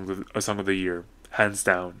replayed song of the year, hands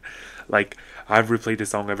down. Like I've replayed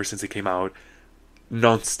this song ever since it came out,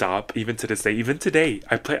 non-stop, even to this day. Even today,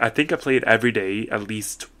 I think I play it every day at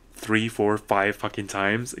least 3, 4, 5 fucking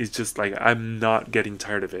times. It's just like I'm not getting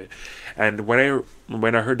tired of it. And when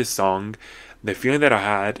I heard this song, the feeling that I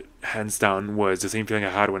had, hands down, was the same feeling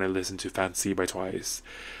I had when I listened to Fancy by Twice.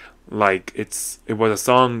 Like it was a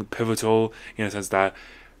song pivotal in a sense that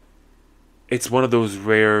it's one of those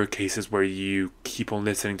rare cases where you keep on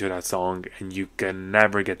listening to that song and you can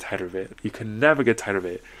never get tired of it. You can never get tired of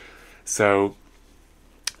it. So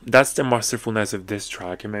that's the masterfulness of this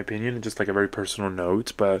track, in my opinion, just like a very personal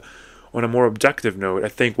note. But on a more objective note, I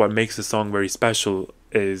think what makes the song very special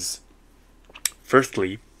is,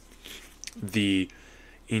 firstly, the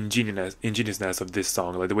ingeniousness of this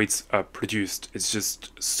song. Like the way it's produced, it's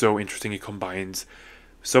just so interesting. It combines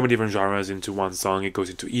so many different genres into one song. It goes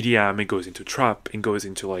into EDM, it goes into trap, it goes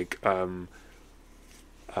into like I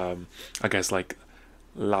guess like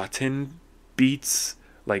Latin beats,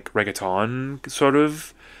 like reggaeton sort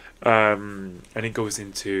of, and it goes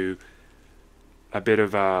into a bit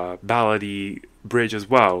of a ballady bridge as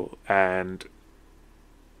well, and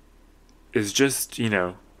it's just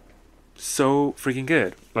so freaking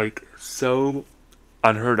good, like so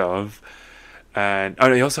unheard of. And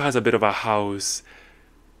it also has a bit of a house,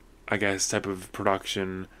 I guess, type of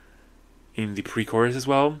production in the pre-chorus as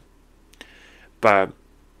well. But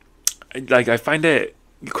like I find it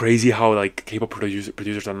crazy how like K-pop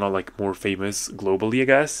producers are not like more famous globally, I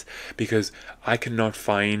guess, because I cannot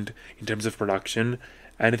find, in terms of production,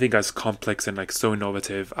 anything as complex and like so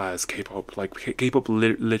innovative as K-pop. Like K-pop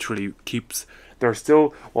literally keeps. There are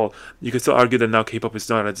still, well, you could still argue that now K-pop is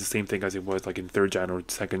not the same thing as it was like in third gen or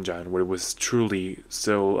second gen, where it was truly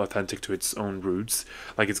so authentic to its own roots.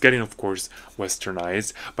 Like it's getting, of course,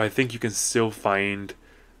 westernized, but I think you can still find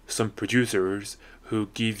some producers who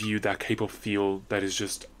give you that K-pop feel that is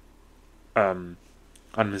just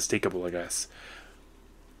unmistakable, I guess.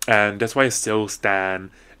 And that's why I still stan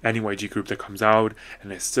any YG group that comes out,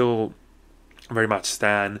 and I still very much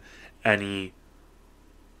stan any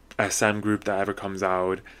SM group that ever comes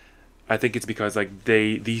out. I think it's because like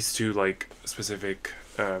these two like specific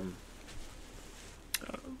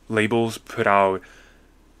labels put out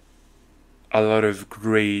a lot of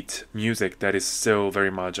great music that is still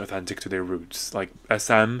very much authentic to their roots. Like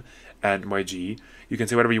SM and YG, you can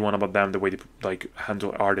say whatever you want about them, the way they like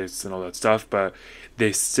handle artists and all that stuff, but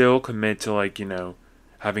they still commit to like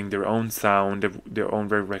having their own sound, their own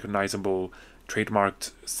very recognizable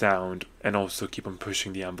trademarked sound and also keep on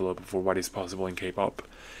pushing the envelope for what is possible in K-pop,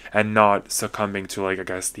 and not succumbing to, like, I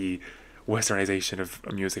guess, the westernization of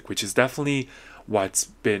music, which is definitely what's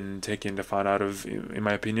been taking the fun out of, in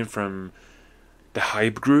my opinion, from the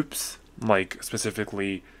hype groups. Like,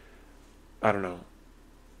 specifically, I don't know,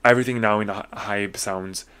 everything now in the hype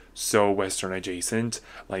sounds so western adjacent.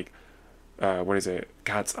 Like, what is it?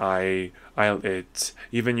 Cat's Eye, I'll It,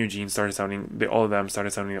 even Eugene started sounding. All of them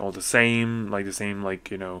started sounding all the same, like the same,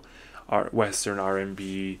 like, you know, Western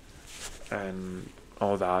R&B and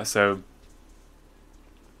all that. So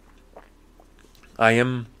I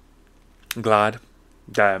am glad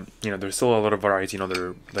that, you know, there's still a lot of variety in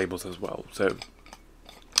other labels as well. So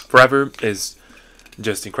Forever is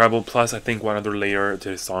just incredible. Plus, I think one other layer to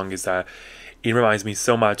the song is that it reminds me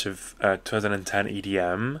so much of 2010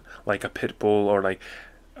 EDM, like a Pitbull or like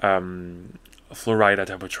Florida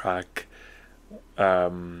type of track.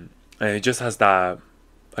 And it just has that,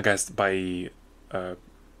 I guess, like the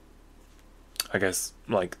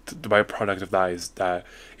byproduct of that is that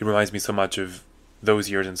it reminds me so much of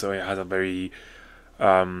those years, and so it has a very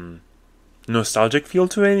nostalgic feel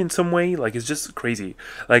to it in some way. Like, it's just crazy.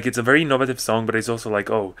 Like, it's a very innovative song, but it's also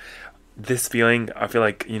like, oh, this feeling, I feel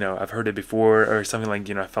like, you know, I've heard it before, or something, like,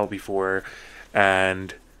 you know, I felt before,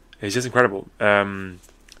 and it's just incredible. And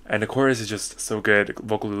the chorus is just so good,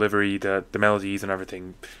 vocal delivery, the melodies and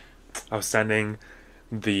everything, outstanding.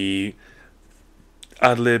 The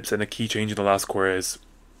ad-libs and the key change in the last chorus,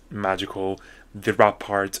 magical. The rap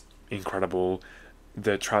part, incredible.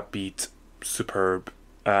 The trap beat, superb.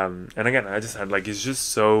 And again, I just had, like, it's just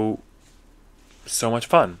so much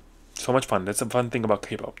fun. So much fun. That's a fun thing about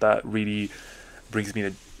K-pop. That really brings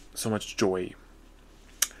me so much joy.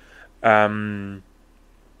 And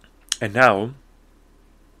now,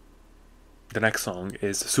 the next song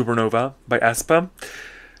is Supernova by aespa.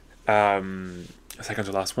 Second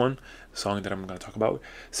to last one, song that I'm going to talk about.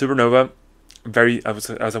 Supernova,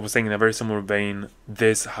 as I was saying, in a very similar vein,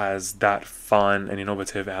 this has that fun and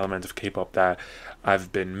innovative element of K-pop that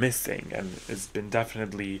I've been missing, and it's been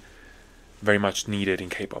definitely very much needed in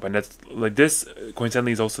K-pop. And that's, like, this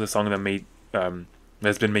coincidentally is also the song that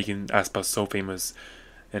that's been making aespa so famous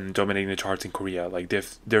and dominating the charts in Korea. Like,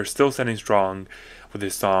 they're still standing strong with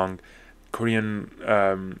this song. Korean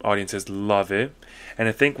audiences love it, and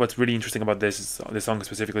I think what's really interesting about this song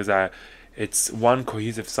specifically is that it's one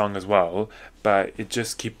cohesive song as well, but it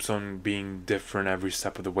just keeps on being different every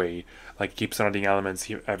step of the way. Like, it keeps on adding elements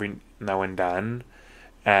here every now and then,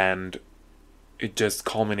 and it just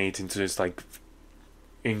culminates into this, like,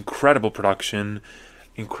 incredible production,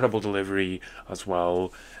 incredible delivery as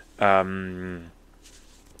well. There's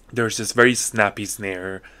this very snappy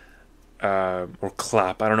snare or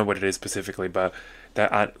clap. I don't know what it is specifically, but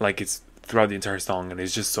that, like, it's throughout the entire song, and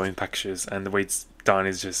it's just so infectious, and the way it's done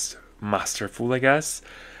is just masterful, I guess.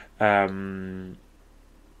 And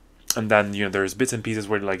then, you know, there's bits and pieces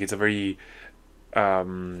where, like, it's a very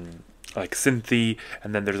like synthy,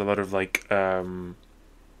 and then there's a lot of, like, how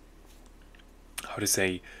to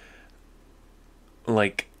say,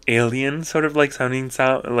 like, alien sort of, like, sounding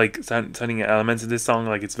elements in this song.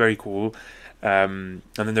 Like, it's very cool. And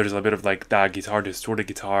then there's a bit of, like, that guitar, distorted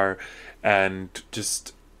guitar, and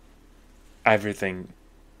just everything.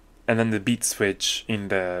 And then the beat switch in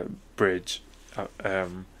the bridge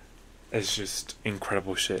is just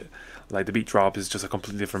incredible shit. Like, the beat drop is just a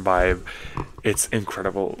completely different vibe. It's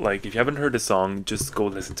incredible. Like, if you haven't heard the song, just go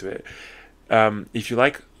listen to it. If you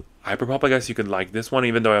like hyperpop, I guess you could like this one,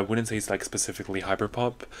 even though I wouldn't say it's, like, specifically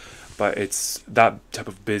hyperpop, but it's that type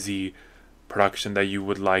of busy production that you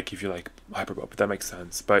would like if you like hyperpop, if that makes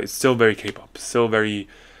sense. But it's still very K-pop, still very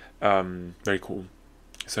very cool.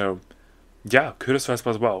 So yeah, kudos to aespa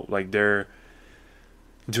as well. Like, they're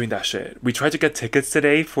doing that shit. We tried to get tickets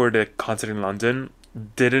today for the concert in London.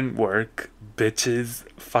 Didn't work, bitches.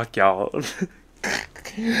 Fuck y'all.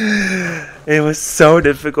 It was so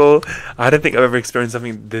difficult. I don't think I've ever experienced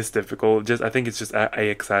something this difficult. I think it's just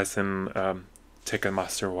AXS and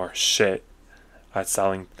Ticketmaster were shit at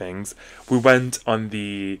selling things. We went on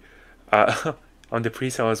the on the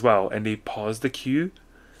pre-sale as well, and they paused the queue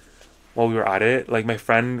while we were at it. Like, my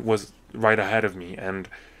friend was right ahead of me, and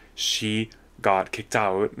she got kicked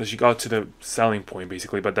out. She got to the selling point,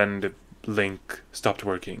 basically, but then the link stopped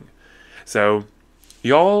working. So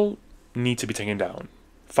y'all need to be taken down.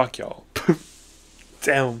 Fuck y'all.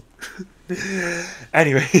 Damn.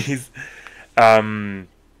 Anyways, last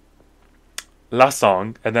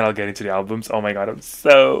song, and then I'll get into the albums. Oh my god,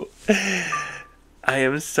 I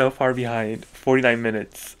am so far behind. 49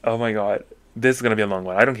 minutes. Oh my god. This is gonna be a long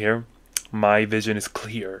one. I don't care. My vision is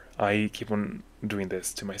clear. I keep on doing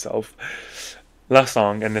this to myself. last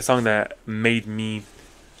song, and the song that made me,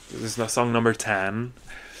 this is the song number 10.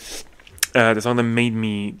 The song that made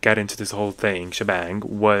me get into this whole thing, shebang,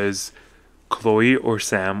 was Chloe or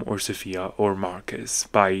Sam or Sophia or Marcus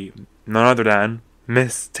by none other than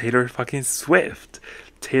Miss Taylor fucking Swift.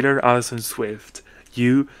 Taylor Allison Swift.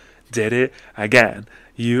 You did it again.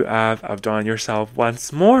 You have outdone yourself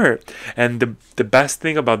once more. And the best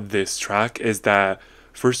thing about this track is that,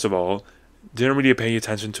 first of all, didn't really pay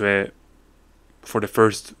attention to it for the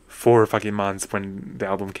first 4 fucking months when the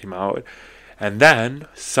album came out. And then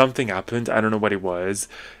something happened, I don't know what it was,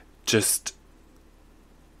 just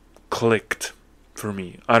clicked for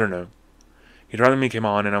me. I don't know. It randomly came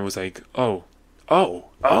on and I was like, oh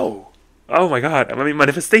my god, I'm having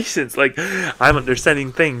manifestations. Like, I'm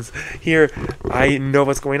understanding things here. I know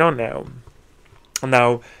what's going on now.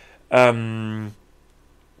 Now,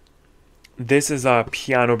 this is a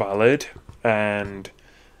piano ballad, and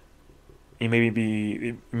it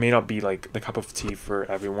may not be like the cup of tea for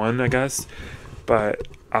everyone, I guess, but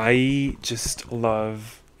I just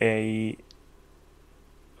love a.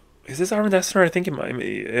 Is this Aaron Dessner? I think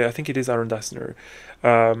it is Aaron Dessner,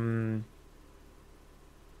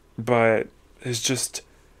 but it's just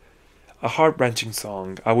a heart-wrenching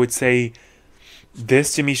song. I would say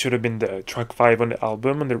this to me should have been the track 5 on the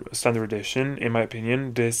album, on the standard edition. In my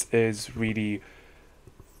opinion, this is really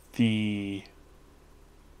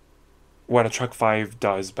what a track 5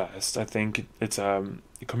 does best. I think it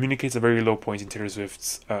communicates a very low point in Taylor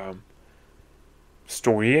Swift's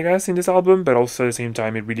story, I guess, in this album, but also at the same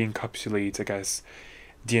time it really encapsulates, I guess,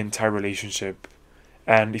 the entire relationship.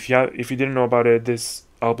 And if you didn't know about it, this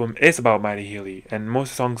album is about Matty Healy, and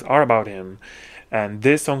most songs are about him. And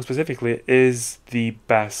this song specifically is the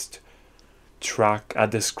best track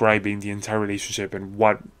at describing the entire relationship and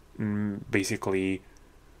what basically,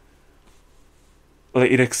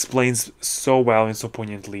 like, it explains so well and so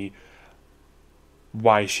poignantly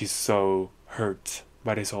why she's so hurt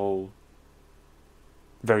by this whole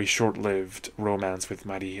very short-lived romance with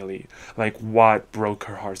Matty Healy. Like, what broke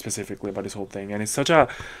her heart specifically about this whole thing. And it's such a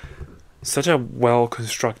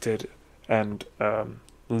well-constructed and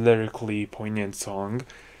lyrically poignant song.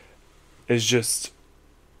 It's just,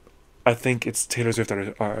 I think it's Taylor Swift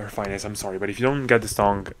at her finest. I'm sorry, but if you don't get the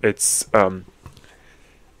song, it's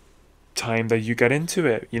time that you get into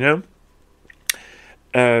it, you know?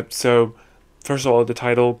 So, first of all, the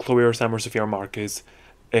title, Chloe or Sam or Sophia or Marcus,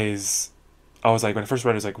 is, I was like, when I first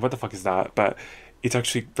read it, I was like, what the fuck is that? But it's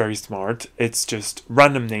actually very smart. It's just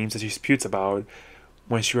random names that she spews about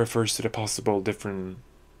when she refers to the possible different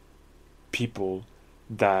people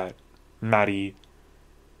that Maddie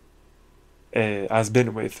has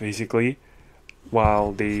been with, basically,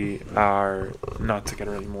 while they are not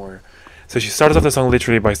together anymore. So she starts off the song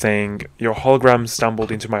literally by saying, your hologram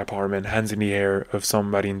stumbled into my apartment, hands in the air, of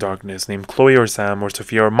somebody in darkness named Chloe or Sam or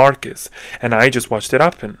Sophia or Marcus, and I just watched it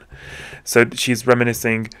happen. So she's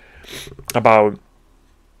reminiscing about,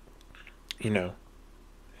 you know,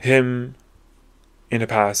 him in the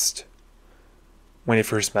past, when they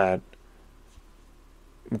first met,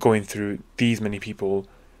 going through these many people,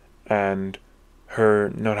 and her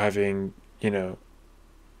not having, you know,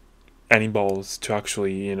 any balls to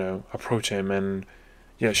actually, you know, approach him. And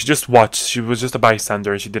yeah, she just watched. She was just a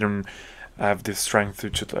bystander. She didn't have the strength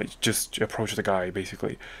to like just approach the guy.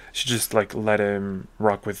 Basically, she just like let him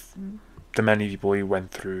rock with the many people he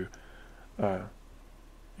went through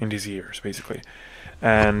in these years, basically.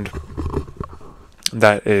 And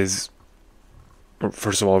that is,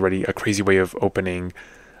 first of all, already a crazy way of opening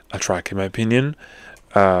a track, in my opinion.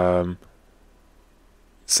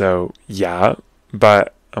 So yeah,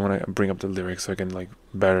 but I want to bring up the lyrics so I can like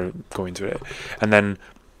better go into it. And then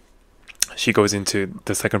she goes into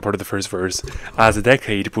the second part of the first verse. As a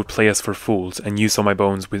decade would play us for fools, and you saw my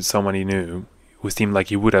bones with someone you knew, who seemed like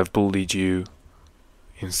he would have bullied you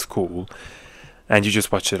in school, and you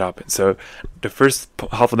just watched it happen. So the first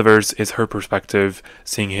half of the verse is her perspective,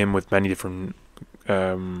 seeing him with many different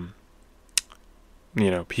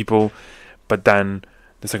people, but then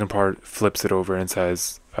the second part flips it over and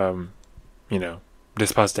says,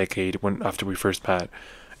 this past decade, when after we first met,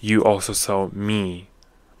 you also saw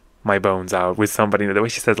my bones out with somebody new. The way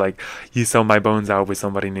she says, like, you saw my bones out with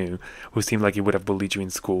somebody new who seemed like he would have bullied you in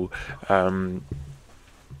school.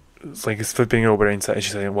 It's like it's flipping over and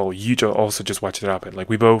she's saying, well, you also just watched it happen. Like,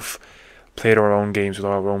 we both played our own games with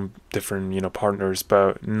our own different, partners,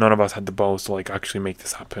 but none of us had the balls to like actually make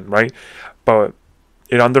this happen, right? But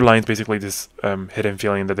it underlines basically this hidden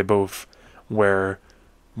feeling that they both were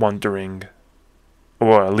wondering,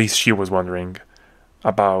 or at least she was wondering,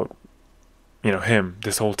 about him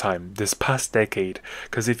this whole time, this past decade.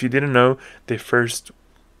 Because if you didn't know, they first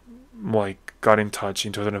like got in touch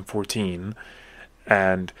in 2014,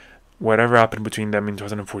 and whatever happened between them in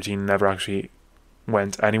 2014 never actually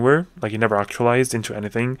went anywhere. Like, it never actualized into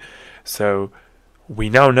anything. So we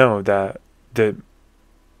now know that the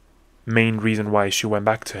main reason why she went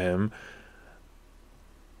back to him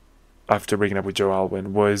after breaking up with Joe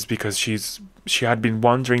Alwyn was because she had been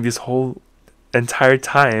wondering this whole entire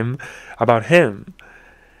time about him.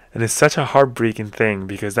 And it's such a heartbreaking thing,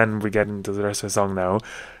 because then we get into the rest of the song now.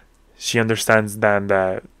 She understands then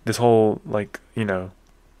that this whole, like,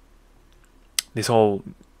 this whole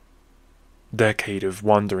decade of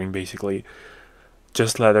wandering basically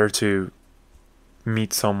just led her to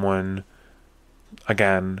meet someone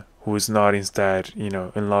again who is not instead,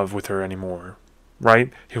 in love with her anymore.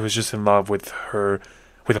 Right? He was just in love with her,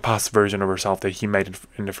 with a past version of herself that he made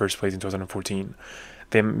in the first place in 2014.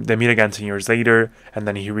 They meet again 10 years later, and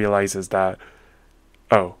then he realizes that,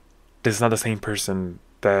 oh, this is not the same person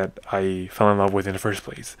that I fell in love with in the first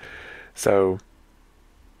place. So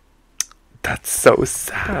that's so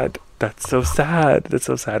sad. That's so sad. That's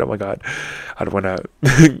so sad. Oh my god, I don't wanna,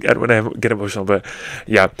 I don't wanna get emotional, but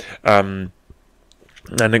yeah. And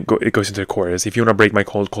it goes into the chorus. If you wanna break my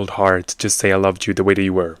cold, cold heart, just say I loved you the way that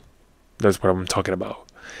you were. That's what I'm talking about.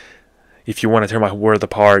 If you want to tear my world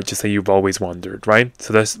apart, just say you've always wondered, right?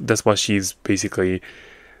 So that's what she's basically.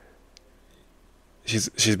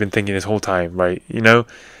 She's been thinking this whole time, right?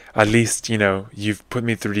 At least you've put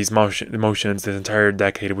me through these emotions this entire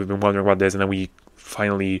decade. We've been wondering about this, and then we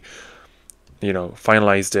finally,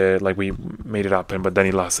 finalized it. Like, we made it happen, but then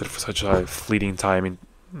it lasted for such a fleeting time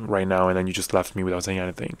right now, and then you just left me without saying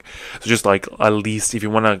anything. So just like, at least if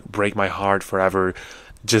you want to break my heart forever,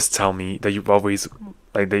 just tell me that you've always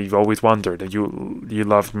wondered, that you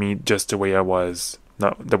loved me just the way I was,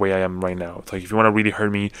 not the way I am right now. It's like, if you want to really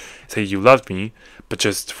hurt me, say you loved me, but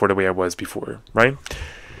just for the way I was before, right?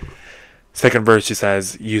 Second verse, she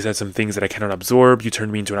says, you said some things that I cannot absorb. You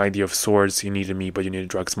turned me into an idea of sorts. You needed me, but you needed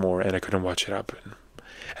drugs more, and I couldn't watch it happen.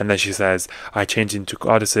 And then she says, I changed into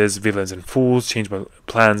goddesses, villains, and fools, changed my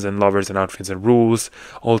plans and lovers and outfits and rules,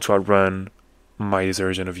 all to outrun my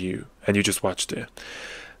desertion of you. And you just watched it.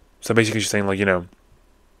 So basically she's saying, like,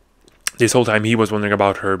 this whole time he was wondering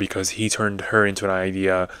about her because he turned her into an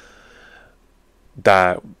idea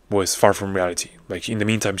that was far from reality. Like, in the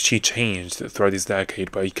meantime, she changed throughout this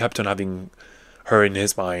decade, but he kept on having her in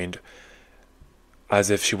his mind as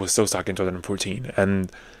if she was still stuck in 2014.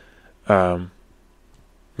 And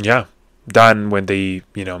yeah, then when they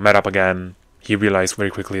met up again, he realized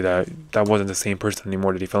very quickly that that wasn't the same person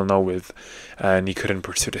anymore that he fell in love with, and he couldn't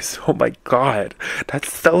pursue this. Oh my god,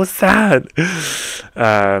 that's so sad.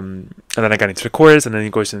 And then I got into the chorus, and then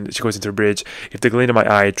she goes into the bridge. If the glint of my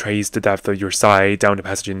eye traced the depth of your sigh down the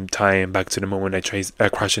passage in time, back to the moment I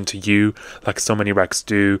crash into you, like so many wrecks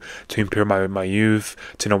do, to impair my youth,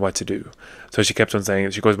 to know what to do. So she kept on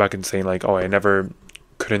saying, she goes back and saying, like, oh, I could never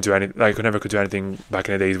do anything back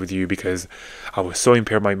in the days with you because I was so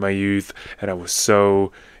impaired by my youth, and I was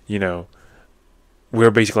so, we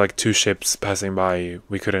were basically like two ships passing by.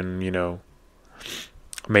 We couldn't,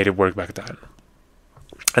 made it work back then.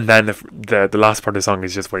 And then the last part of the song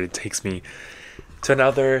is just where it takes me to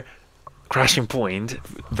another crashing point.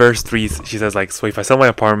 Verse 3, she says, like, so if I sell my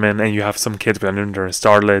apartment and you have some kids with an under a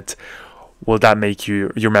starlet, will that make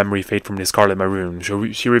your memory fade from the scarlet maroon?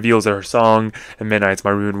 She reveals that her song and Midnight's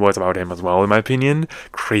Maroon was about him as well, in my opinion.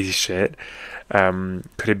 Crazy shit.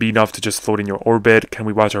 Could it be enough to just float in your orbit? Can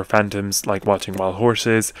we watch our phantoms like watching wild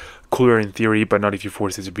horses? Cooler in theory, but not if you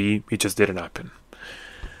force it to be. It just didn't happen.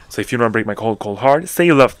 So if you don't break my cold, cold heart, say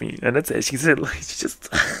you love me. And that's it. She said, like, she just...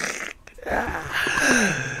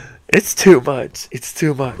 It's too much. It's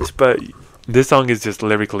too much. But this song is just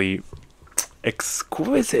lyrically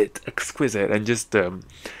exquisite, and just the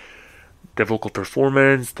vocal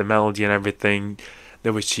performance, the melody, and everything.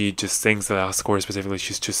 The way she just sings the last chorus specifically,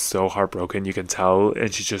 she's just so heartbroken, you can tell,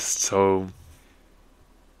 and she's just so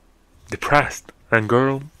depressed. And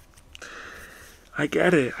girl, I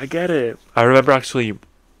get it. I remember actually,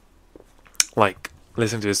 like,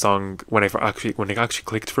 listening to this song when it actually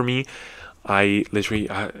clicked for me. I literally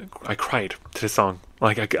I cried to the song.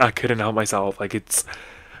 Like, I couldn't help myself. Like, it's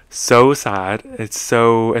so sad. It's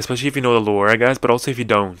so, especially if you know the lore, I guess, but also if you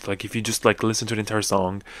don't. Like, if you just like listen to the entire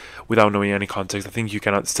song without knowing any context, I think you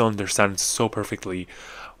cannot still understand so perfectly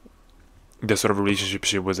the sort of relationship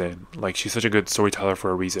she was in. Like, she's such a good storyteller for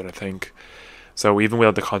a reason, I think. So even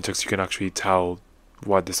without the context, you can actually tell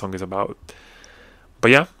what the song is about.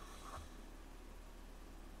 But yeah,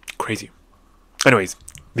 crazy. Anyways,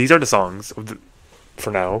 these are the songs of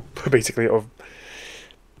for now, basically, of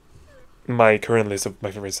my current list of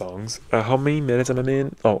my favorite songs. How many minutes am I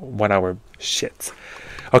in? Oh, 1 hour. Shit.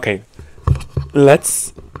 Okay,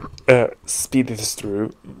 let's speed this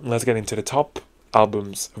through. Let's get into the top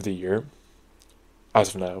albums of the year.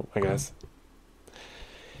 As of now, I guess.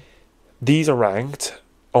 These are ranked.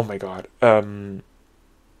 Oh my god.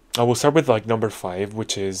 I will start with like number 5,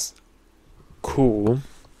 which is Cool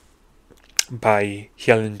by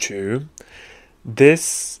Hyelin Chu.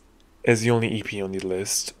 This is the only EP on the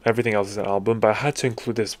list. Everything else is an album, but I had to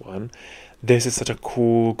include this one. This is such a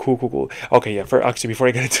cool. Okay, yeah. Before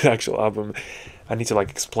I get into the actual album, I need to like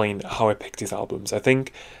explain how I picked these albums. I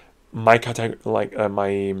think my category, like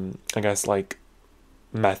my, I guess like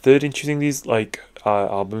method in choosing these like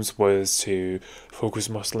albums was to focus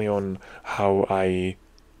mostly on how I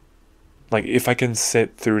like if I can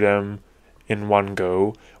sit through them in one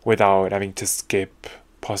go without having to skip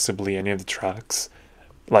possibly any of the tracks.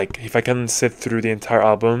 Like if I can sit through the entire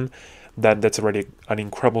album, that's already an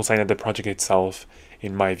incredible sign that the project itself,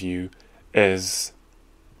 in my view, is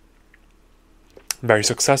very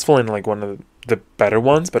successful and like one of the better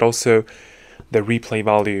ones, but also the replay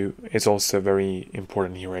value is also very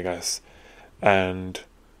important here, I guess. And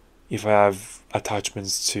if I have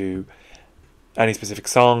attachments to any specific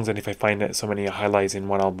songs, and if I find so many highlights in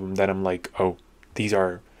one album, then I'm like, oh, these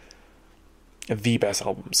are the best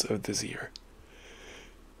albums of this year.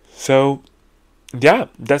 So yeah,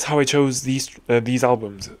 that's how I chose these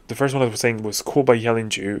albums. The first one I was saying was Cool by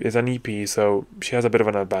Hyelin Chu. Is an EP, so she has a bit of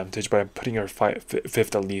an advantage, but I'm putting her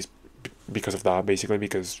fifth at least because of that, basically,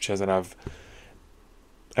 because she doesn't have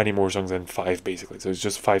any more songs than 5, basically. So it's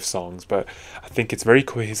just 5 songs, but I think it's very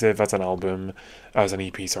cohesive as an album, as an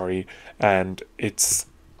EP, sorry, and it's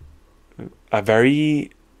a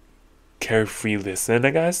very carefree listen,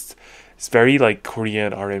 I guess. It's very like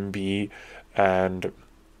Korean R&B and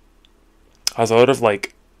has a lot of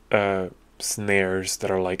like snares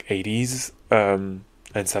that are like 80s and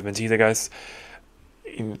 70s, I guess,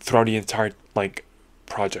 throughout the entire like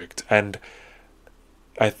project. And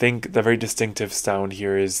I think the very distinctive sound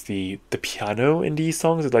here is the piano in these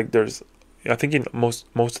songs. Like there's, I think in most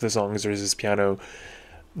of the songs there's this piano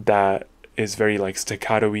that is very like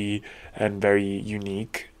staccato-y and very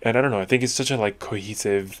unique. And I don't know, I think it's such a like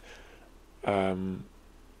cohesive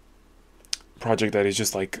project that is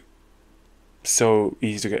just like so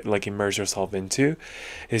easy to get like immerse yourself into.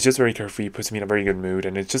 It's just very carefree, puts me in a very good mood,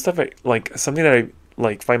 and it's just a very, like something that I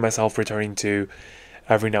like find myself returning to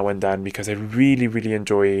every now and then because I really really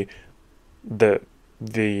enjoy the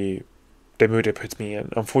mood it puts me in.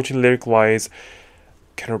 Unfortunately, lyric wise,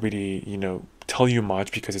 cannot really tell you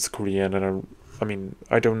much because it's Korean, and I mean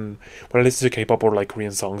I don't, when I listen to K-pop or like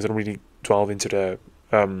Korean songs, I don't really delve into the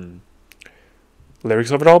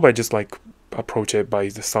lyrics of it all, but I just like approach it by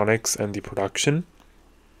the sonics and the production.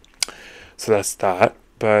 So that's that.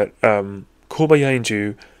 But Cool by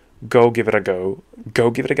Hyunju, go give it a go.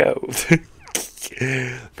 Go give it a go.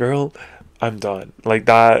 Girl, I'm done. Like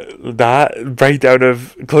that breakdown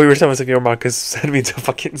of Chloe Rich and Sophia Marcus sent me into a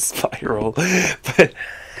fucking spiral. But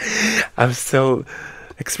I'm still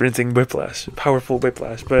experiencing whiplash, powerful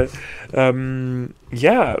whiplash. But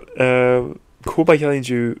yeah, Cool by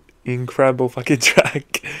Hyunju, incredible fucking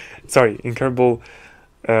track. Sorry, incredible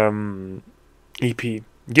EP.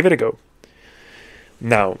 Give it a go.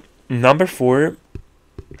 Now, number 4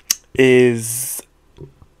 is,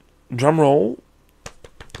 drum roll.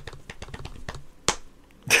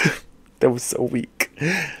 That was so weak.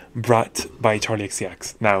 Brat by Charlie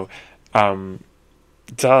XCX. Now,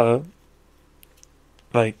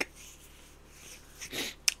 like,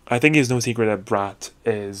 I think it's no secret that Brat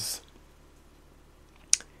is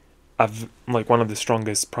like one of the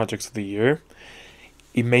strongest projects of the year.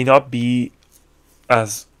 It may not be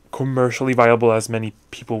as commercially viable as many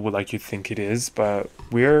people would like you to think it is, but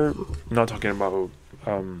we're not talking about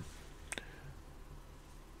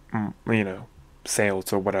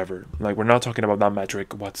sales or whatever. Like, we're not talking about that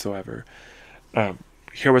metric whatsoever.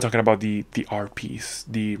 Here we're talking about the art piece,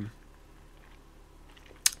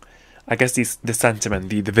 I guess the sentiment,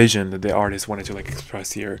 the vision that the artist wanted to like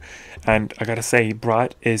express here. And I gotta say,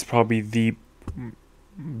 Brat is probably the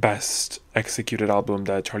best executed album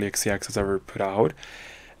that Charlie XCX has ever put out.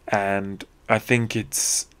 And I think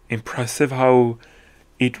it's impressive how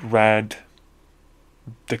it read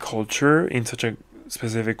the culture in such a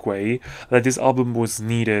specific way. That this album was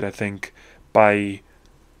needed, I think, by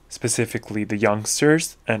specifically the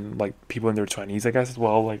youngsters and like people in their 20s, I guess, as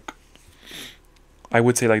well. Like, I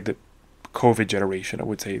would say like the COVID generation, I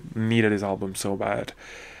would say, needed this album so bad.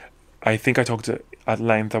 I think I talked at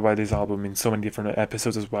length about this album in so many different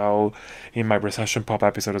episodes as well, in my recession pop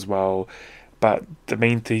episode as well. But the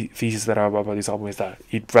main thesis that I have about this album is that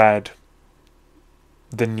it read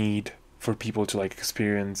the need for people to like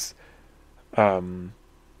experience um,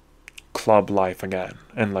 club life again,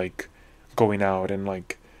 and like going out and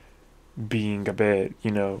like being a bit,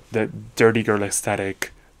 the dirty girl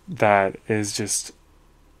aesthetic that is just,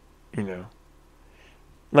 you know,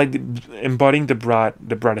 like embodying the brat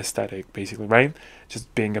aesthetic, basically, right?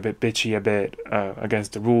 Just being a bit bitchy, a bit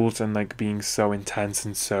against the rules, and like being so intense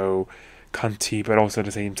and so cunty, but also at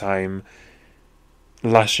the same time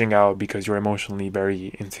lashing out because you're emotionally very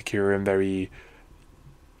insecure and very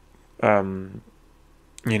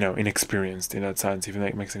inexperienced in that sense, if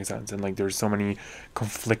that makes any sense. And like there's so many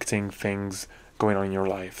conflicting things going on in your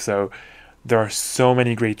life. So there are so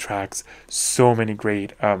many great tracks, so many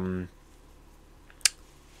great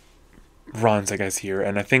runs, I guess, here.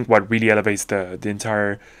 And I think what really elevates the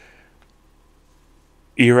entire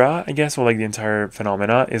era, I guess, or like the entire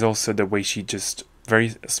phenomena, is also the way she just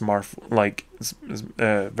very smart, like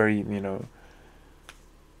very,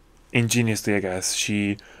 ingeniously, I guess,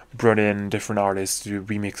 she brought in different artists to do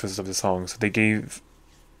remixes of the songs. So they gave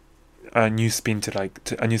a new spin to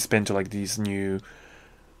like these new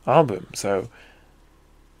albums. So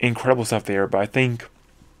incredible stuff there. But I think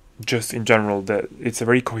just in general that it's a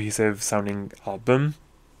very cohesive sounding album.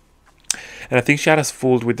 And I think she had us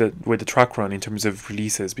fooled with the track run in terms of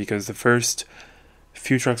releases, because the first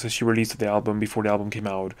few tracks that she released of the album before the album came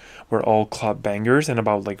out were all club bangers and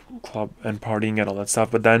about like club and partying and all that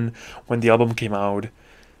stuff. But then when the album came out,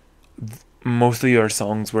 mostly her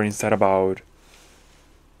songs were instead about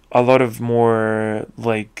a lot of more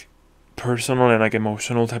like personal and like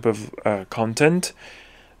emotional type of content.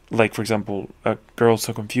 Like, for example, a Girl's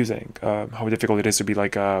So Confusing, how difficult it is to be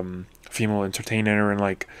like female entertainer, and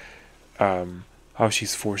like how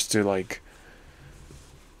she's forced to like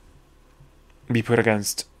be pitted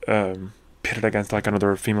against like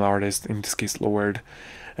another female artist, in this case Lord.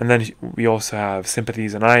 And then we also have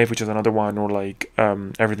Sympathies and Knife, which is another one, or like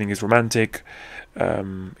Everything Is Romantic.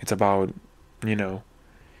 It's about,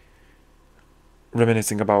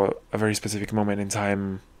 reminiscing about a very specific moment in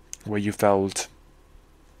time where you felt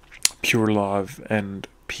pure love and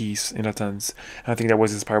peace, in a sense. And I think that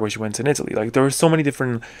was inspired when she went in Italy. Like there were so many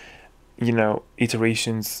different,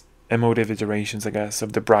 iterations, emotive iterations, I guess,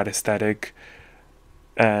 of the brat aesthetic,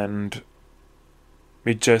 and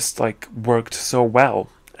it just like worked so well.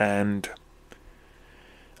 And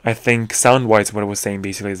I think sound wise, what I was saying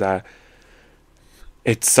basically is that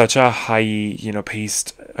it's such a high,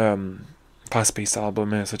 paced, fast paced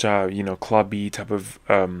album, and such a, clubby type of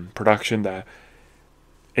production, that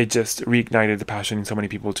it just reignited the passion in so many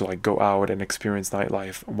people to like go out and experience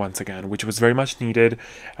nightlife once again, which was very much needed.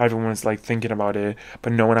 Everyone was like thinking about it,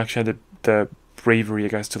 but no one actually had the bravery, I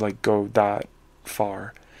guess, to like go that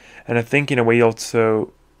far. And I think in a way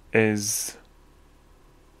also is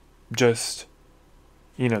just,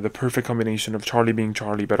 the perfect combination of Charlie being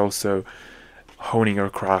Charlie, but also honing her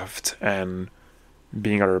craft and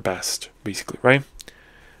being at her best, basically, right?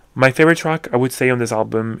 My favorite track, I would say, on this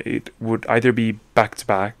album, it would either be Back to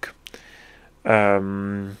Back,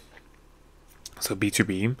 so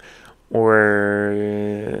B2B, or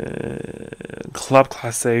Club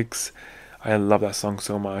Classics. I love that song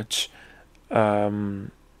so much. I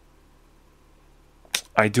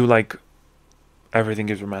do like Everything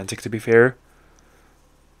Is Romantic, to be fair.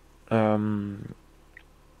 It's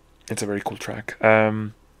a very cool track.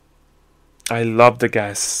 I love the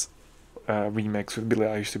Guess remix with Billie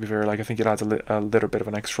Eilish, to be fair. Like, I think it adds a little bit of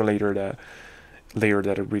an extra layer that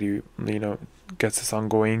it really, gets the song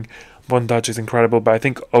going. One Touch is incredible, but I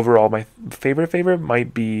think overall my favorite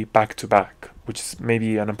might be Back to Back, which is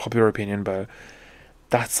maybe an unpopular opinion, but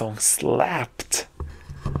that song slapped.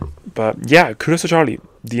 But yeah, kudos to Charlie.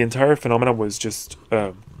 The entire phenomena was just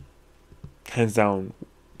hands down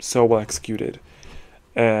so well executed,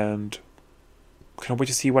 and can't wait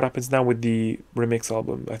to see what happens now with the remix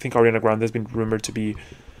album. I think Ariana Grande has been rumored to be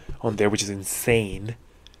on there, which is insane.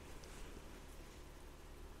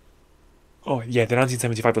 Oh yeah, the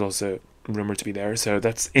 1975 was also rumored to be there, so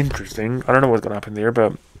that's interesting. I don't know what's gonna happen there,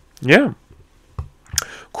 but yeah,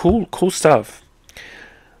 cool stuff.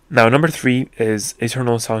 Now, number 3 is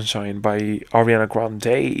Eternal Sunshine by Ariana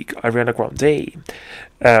Grande.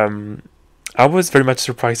 I was very much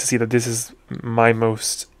surprised to see that this is my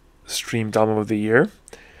most streamed album of the year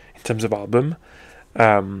in terms of album.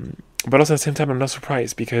 But also at the same time, I'm not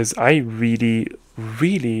surprised, because I really,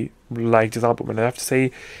 really like this album. And I have to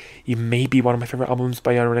say, it may be one of my favorite albums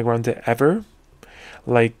by Ariana Grande ever.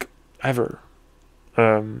 Like, ever.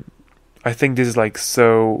 I think this is like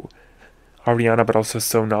so Ariana, but also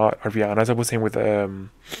so not Ariana. As I was saying with Don't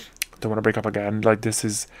Wanna Break Up Again, like this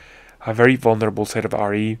is a very vulnerable side of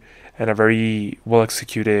Ari and a very well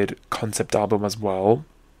executed concept album as well.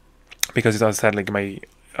 Because as I said, like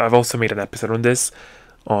I've also made an episode on this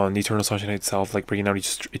on Eternal Sunshine itself, like breaking out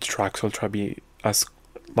each track. So I'll try to be as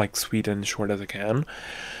like sweet and short as I can.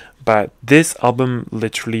 But this album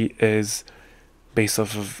literally is based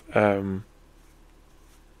off of a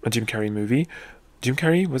Jim Carrey movie. Jim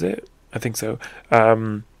Carrey, was it? I think so.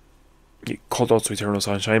 Called also Eternal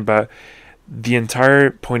Sunshine, but the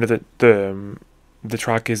entire point of the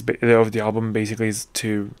track is of the album basically is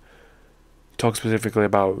to talk specifically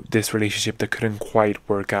about this relationship that couldn't quite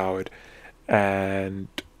work out, and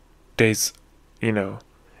there's, you know,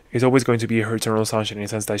 it's always going to be her Eternal Sunshine in the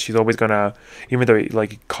sense that she's always gonna, even though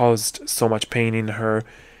it caused so much pain in her,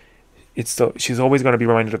 it's still, she's always gonna be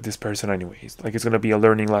reminded of this person anyways. Like it's gonna be a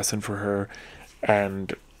learning lesson for her,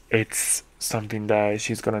 and it's something that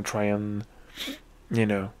she's gonna try and, you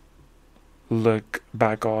know, look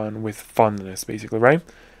back on with fondness, basically, right?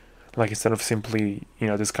 Like instead of simply, you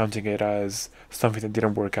know, discounting it as something that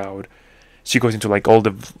didn't work out, she goes into like all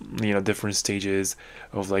the, you know, different stages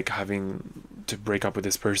of like having to break up with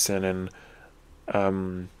this person,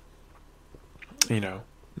 and you know,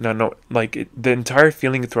 no, like the entire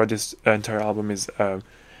feeling throughout this entire album is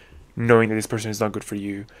knowing that this person is not good for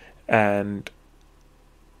you, and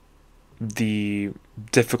the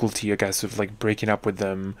difficulty, I guess, of like breaking up with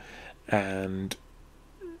them and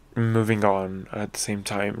moving on at the same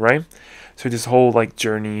time, right? So this whole like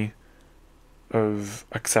journey of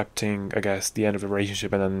accepting, I guess, the end of the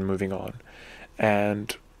relationship and then moving on.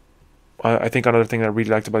 And I think another thing that I really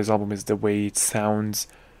liked about this album is the way it sounds,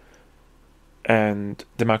 and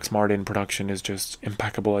the Max Martin production is just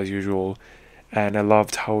impeccable as usual. And I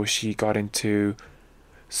loved how she got into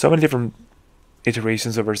so many different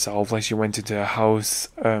iterations of herself. Like she went into a house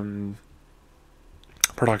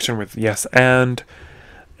production with Yes and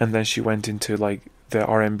then she went into like the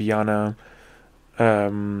R&B Anna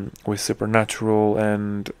with Supernatural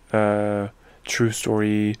and True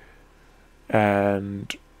Story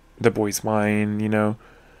and The Boy's Mine, you know.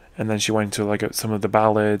 And then she went to like some of the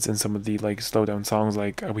ballads and some of the like slow down songs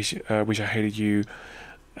like I Wish I Hated You,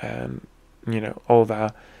 and you know, all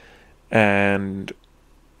that. And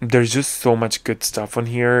there's just so much good stuff on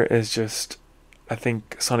here. It's just, I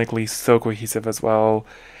think, sonically so cohesive as well.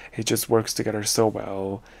 It just works together so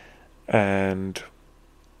well. And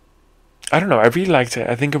I don't know, I really liked it.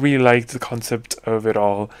 I think I really liked the concept of it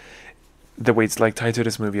all, the way it's like tied to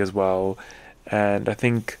this movie as well. And I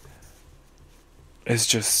think it's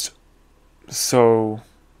just so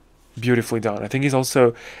beautifully done. I think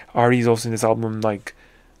Ari's also in this album like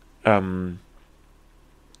how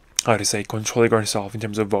to say, controlling herself in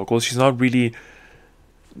terms of vocals. She's not really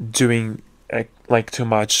doing like too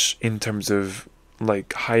much in terms of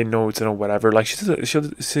like high notes and whatever. Like she you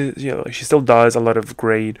know, she still does a lot of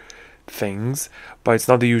great things, but it's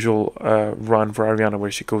not the usual run for Ariana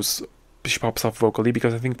where she pops off vocally,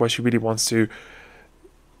 because I think what she really wants to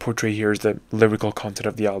portray here is the lyrical content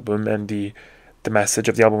of the album, and the message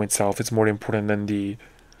of the album itself is more important than the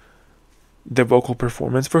vocal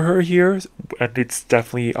performance for her here, and it's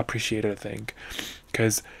definitely appreciated, I think,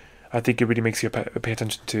 because I think it really makes you pay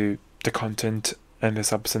attention to the content and the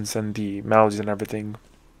substance and the melodies and everything.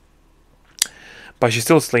 But she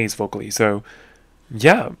still slays vocally, so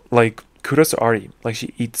yeah, like kudos to Ari. Like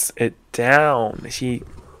she eats it down. She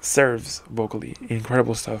serves vocally.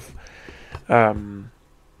 Incredible stuff. But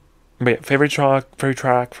yeah, favorite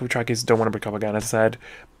track is Don't Wanna Break Up Again, as I said.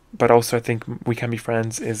 But also I think We Can Be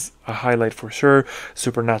Friends is a highlight for sure.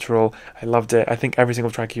 Supernatural, I loved it. I think every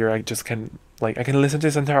single track here, I can listen to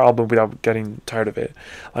this entire album without getting tired of it.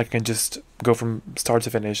 Like I can just go from start to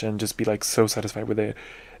finish and just be like so satisfied with it,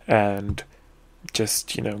 and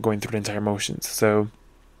just, you know, going through the entire motions. So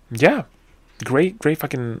yeah, great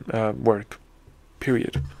fucking work,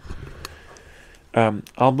 period.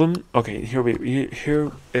 Album, okay,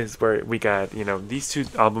 here is where we got, you know, these two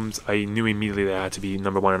albums. I knew immediately they had to be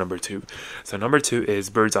number one and number two. So number two is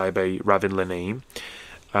Bird's Eye by Ravin Lenae,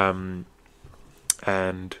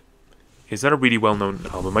 and it's not a really well-known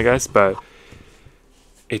album, I guess, but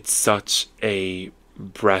it's such a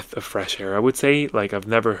breath of fresh air, I would say. Like, I've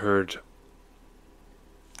never heard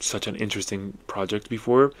such an interesting project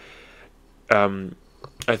before.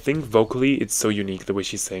 I think vocally it's so unique the way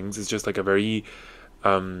she sings. It's just like a very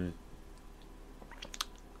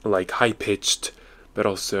like high-pitched but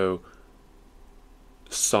also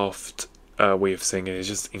soft way of singing. It's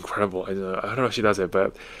just incredible. I don't know how she does it,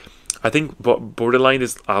 but I think borderline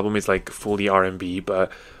this album is like fully R&B,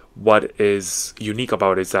 but what is unique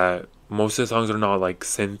about it is that most of the songs are not like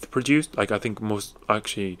synth produced. Like I think most,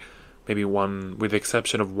 actually maybe one, with the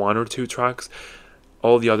exception of one or two tracks,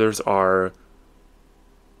 all the others are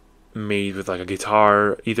made with like a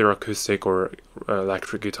guitar, either acoustic or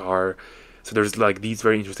electric guitar. So there's like these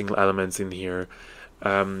very interesting elements in here.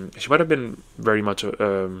 She might have been very much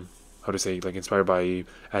how to say, like inspired by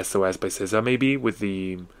SOS by SZA maybe, with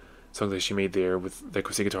the song that she made there with the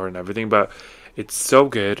acoustic guitar and everything. But it's so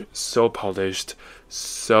good, so polished,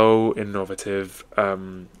 so innovative.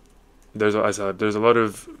 There's a lot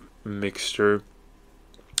of mixture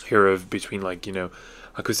here of between, like, you know,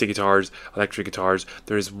 acoustic guitars, electric guitars.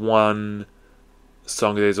 There's one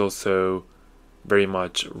song that is also very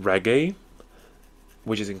much reggae,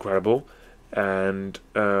 which is incredible, and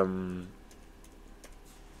a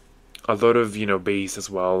lot of, you know, bass as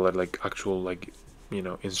well, and like actual, like, you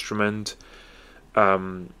know, instrument.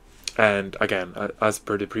 And again, as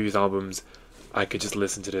per the previous albums, I could just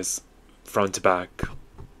listen to this front to back.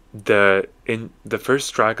 The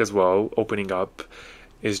first track as well, opening up,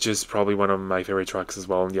 is just probably one of my favorite tracks as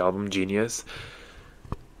well on the album, Genius.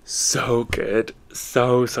 So good,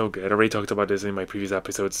 so good. I already talked about this in my previous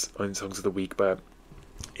episodes on Songs of the Week, but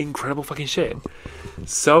incredible fucking shit.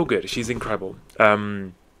 So good. She's incredible.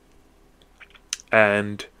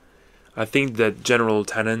 And I think the general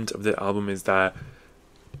tenet of the album is that,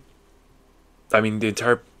 I mean, the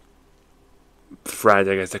entire thread,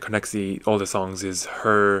 I guess, that connects all the songs is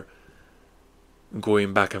her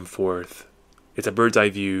going back and forth. It's a bird's eye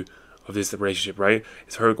view of this relationship, right?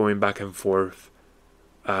 It's her going back and forth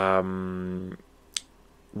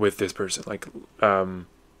with this person. Like,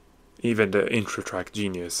 even the intro track,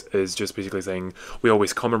 Genius, is just basically saying, we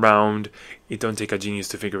always come around, it don't take a genius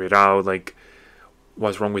to figure it out, like,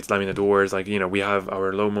 what's wrong with slamming the doors, like, you know, we have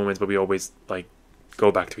our low moments, but we always, like, go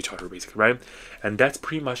back to each other, basically, right? And that's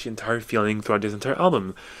pretty much the entire feeling throughout this entire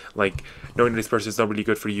album. Like, knowing that this person is not really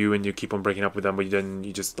good for you and you keep on breaking up with them, but then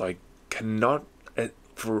you just, like, cannot,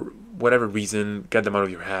 for whatever reason, get them out of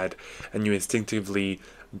your head, and you instinctively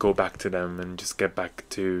go back to them and just get back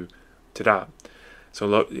to that. So,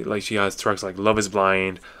 like, she has tracks like Love is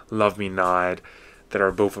Blind, Love Me Not, that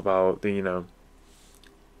are both about the, you know,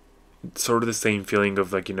 sort of the same feeling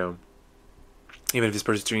of, like, you know, even if this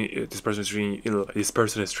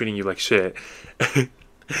person is treating you like shit.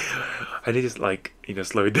 I need to, like, you know,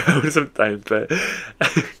 slow it down sometimes, but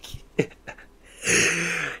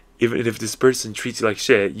even if this person treats you like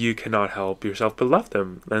shit, you cannot help yourself but love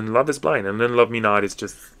them. And Love is Blind, and then Love Me Not is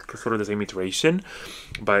just sort of the same iteration,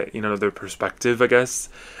 but in another perspective, I guess.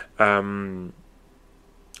 Where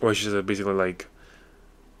she's basically like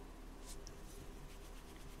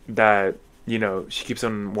that, you know, she keeps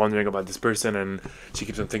on wondering about this person, and she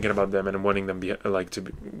keeps on thinking about them and wanting them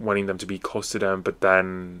wanting them to be close to them, but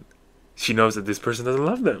then she knows that this person doesn't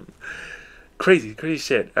love them. Crazy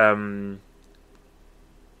shit. And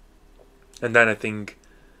then I think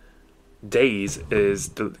Days is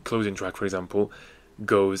the closing track, for example,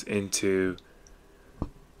 goes into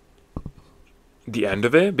the end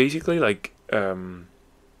of it, basically, like,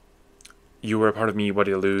 you were a part of me, what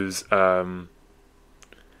did I lose?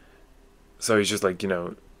 So he's just, like, you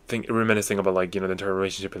know, reminiscing about, like, you know, the entire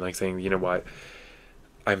relationship, and, like, saying, you know what,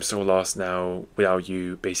 I'm so lost now without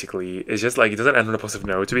you, basically. It's just, like, it doesn't end on a positive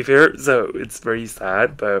note, to be fair, so it's very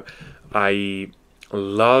sad, but I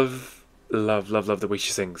love the way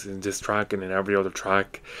she sings in this track and in every other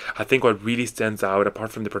track. I think what really stands out,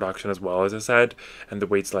 apart from the production as well, as I said, and the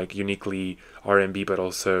way it's, like, uniquely R&B but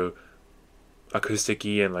also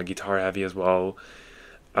acoustic-y and, like, guitar heavy as well,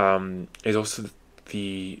 is also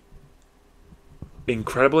the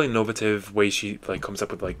incredible innovative way she, like, comes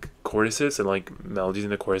up with, like, choruses and, like, melodies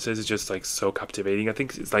in the choruses. Is just, like, so captivating. I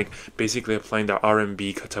think it's, like, basically applying the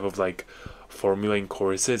R&B type of, like, formula in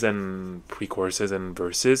choruses and pre-choruses and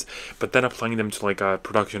verses, but then applying them to, like, a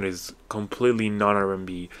production is completely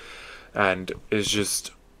non-R&B, and is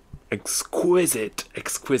just exquisite.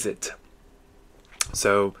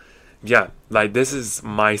 So yeah, like, this is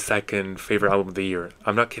my second favorite album of the year.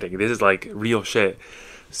 I'm not kidding, this is, like, real shit.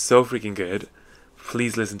 So freaking good.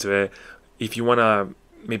 Please listen to it. If you wanna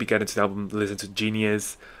maybe get into the album, listen to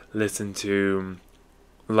Genius, listen to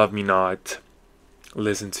Love Me Not,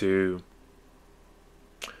 listen to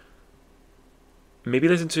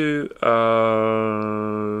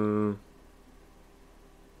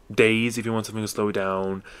Days if you want something to slow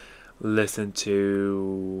down. Listen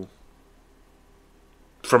to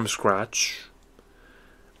From Scratch.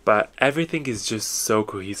 But everything is just so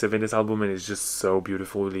cohesive in this album, and it's just so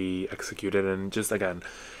beautifully executed, and just, again,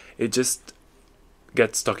 it just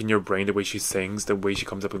gets stuck in your brain. The way she sings, the way she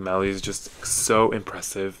comes up with melodies is just so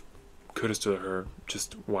impressive. Kudos to her.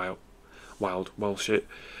 Just wild shit.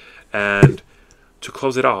 And to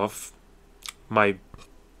close it off, my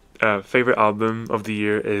favorite album of the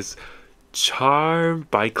year is Charm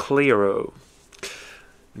by Clairo.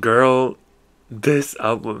 Girl, this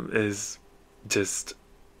album is just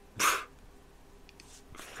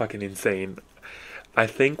fucking insane. I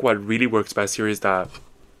think what really works best here is that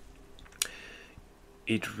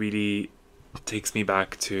it really takes me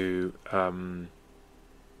back to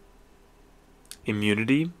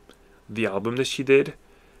Immunity, the album that she did,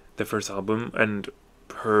 the first album, and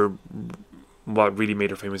her what really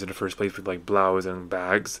made her famous in the first place with like Blouse and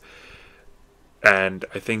Bags. And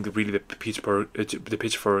I think really the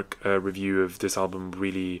Pitchfork review of this album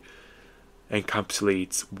really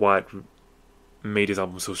encapsulates what made this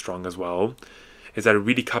album so strong as well. Is that it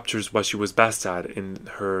really captures what she was best at in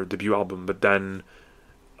her debut album, but then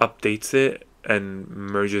updates it and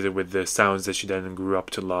merges it with the sounds that she then grew up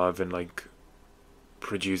to love and like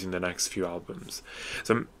producing the next few albums.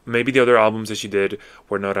 So maybe the other albums that she did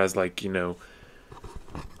were not as like, you know,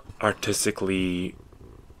 artistically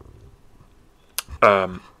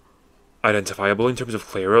identifiable in terms of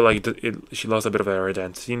Clara. Like she lost a bit of her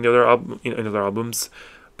identity in the other in other albums,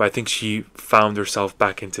 but I think she found herself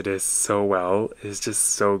back into this so well. It's just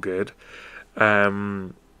so good.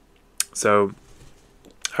 So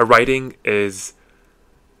her writing is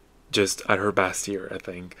just at her best here, I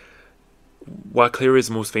think. What Clara is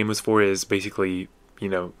most famous for is basically, you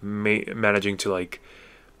know, managing to like,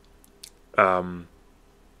 you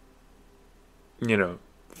know,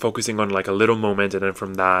 focusing on like a little moment and then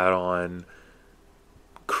from that on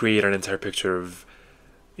create an entire picture of,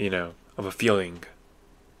 you know, of a feeling.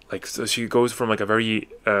 Like, so she goes from like a very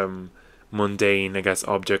mundane, I guess,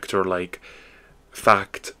 object or like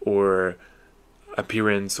fact or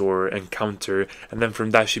appearance or encounter, and then from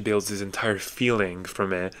that she builds this entire feeling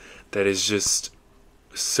from it that is just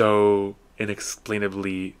so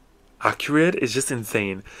inexplainably accurate. It's just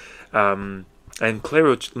insane. And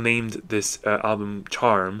Clairo named this album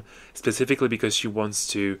Charm specifically because she wants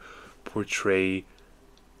to portray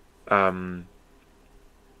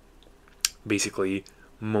basically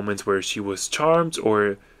moments where she was charmed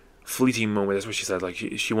or fleeting moments. That's what she said. Like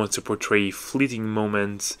she wants to portray fleeting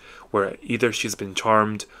moments where either she's been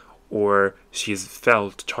charmed or she's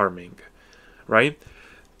felt charming, right?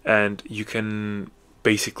 And you can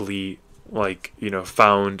basically, like, you know,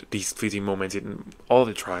 found these fleeting moments in all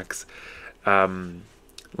the tracks.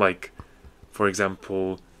 Like, for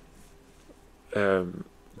example,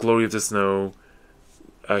 Glory of the Snow.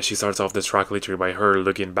 She starts off the track literally by her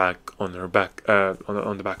looking back on her back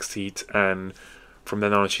on the back seat, and from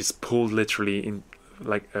then on she's pulled literally in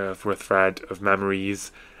like for a thread of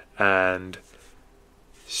memories, and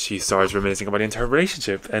she starts reminiscing about the entire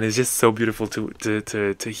relationship, and it's just so beautiful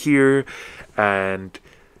to hear, and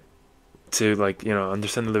to, like, you know,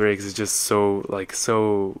 understand the lyrics is just so, like,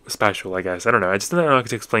 so special, I guess. I don't know. I just don't know how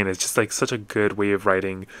to explain it. It's just like such a good way of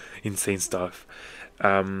writing insane stuff.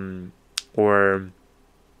 Or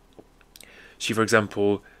she, for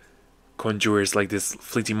example, conjures like this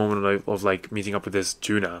fleeting moment of like meeting up with this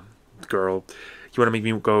Juna girl. You want to make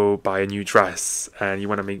me go buy a new dress, and you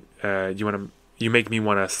want to make you make me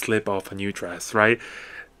want to slip off a new dress, right?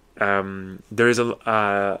 There is an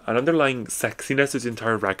underlying sexiness to the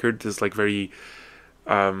entire record. There's like very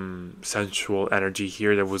sensual energy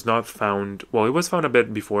here that was not found. Well, it was found a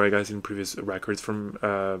bit before, I guess, in previous records from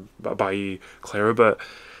by Clara, but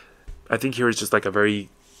I think here is just like a very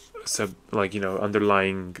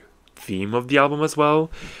underlying theme of the album as well.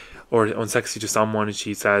 Or on "Sexy to Someone,"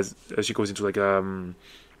 she says, she goes into like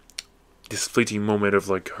this fleeting moment of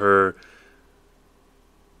like her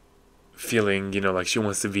feeling, you know, like she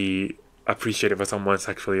wants to be appreciated by someone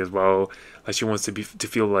sexually as well. Like she wants to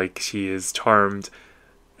feel like she is charmed,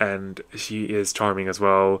 and she is charming as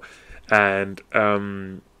well, and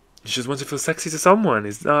she just wants to feel sexy to someone.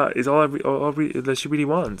 Is all that she really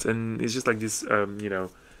wants, and it's just like this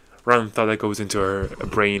random thought that goes into her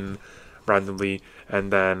brain randomly,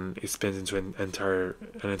 and then it spins into an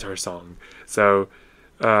entire song. So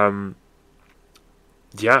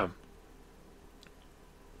yeah,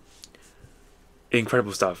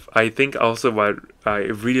 incredible stuff. I think also what I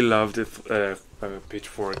really loved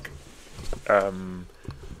Pitchfork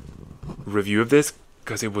review of this,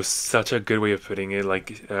 because it was such a good way of putting it.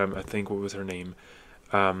 Like I think, what was her name?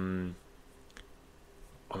 Oh my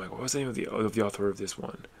god, what was the name of the author of this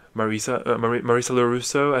one? Marisa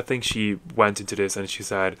LaRusso. I think she went into this and she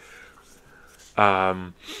said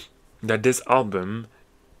that this album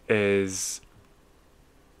is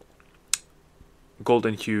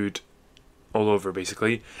golden hued all over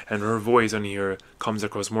basically, and her voice on here comes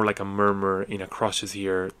across more like a murmur in a crushes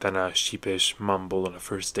here than a sheepish mumble on a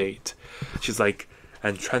first date. She's like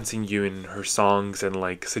entrancing you in her songs and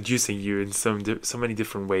like seducing you in so many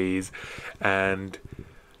different ways, and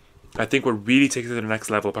I think what really takes it to the next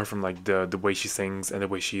level, apart from like the way she sings and the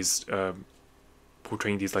way she's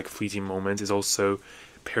portraying these like fleeting moments, is also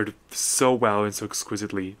paired so well and so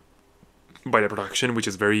exquisitely by the production, which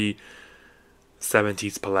is very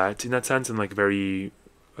 70s palette in that sense, and like very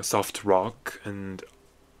soft rock and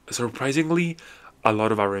surprisingly a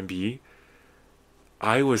lot of R&B.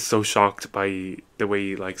 I was so shocked by the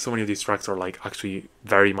way like so many of these tracks are like actually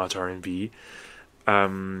very much R&B,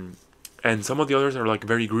 and some of the others are like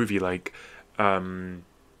very groovy, like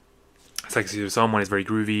Sexy to Someone is very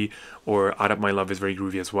groovy, or Add Up My Love is very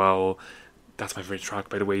groovy as well. That's my favorite track,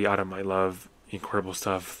 by the way. Add Up My Love, incredible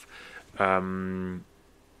stuff.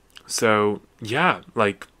 So yeah,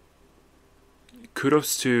 like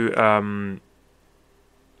kudos to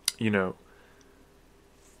you know,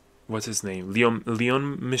 what's his name,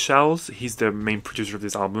 Leon Michels. He's the main producer of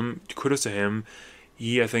this album. Kudos to him.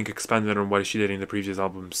 He, I think, expanded on what she did in the previous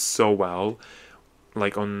album so well,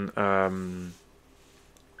 like on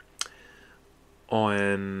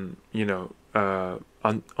you know,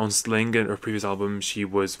 on Sling and her previous album, she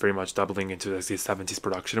was very much doubling into like this 70s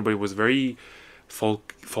production, but it was very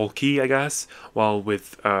folky, I guess. While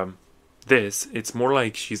with this, it's more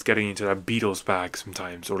like she's getting into that Beatles bag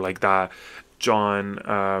sometimes, or like that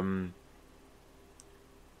John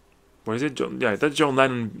what is it? Yeah, that John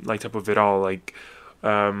Lennon like type of it all. Like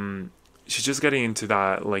she's just getting into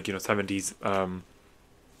that like, you know, 70s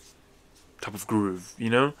type of groove, you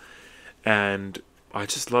know, and I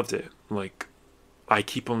just loved it. Like I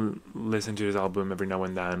keep on listening to this album every now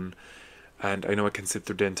and then, and I know I can sit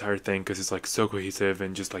through the entire thing because it's like so cohesive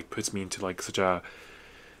and just like puts me into like such a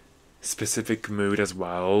specific mood as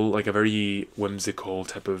well, like a very whimsical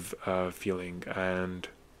type of feeling, and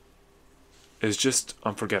it's just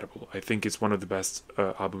unforgettable. I think it's one of the best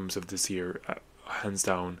albums of this year, hands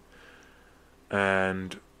down.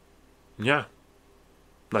 And yeah,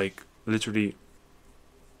 like literally,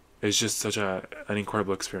 it's just such an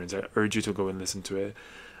incredible experience. I urge you to go and listen to it.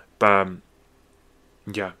 But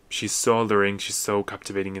yeah, she's so alluring. She's so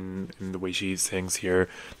captivating in the way she sings here,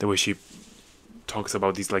 the way she talks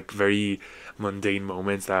about these like very mundane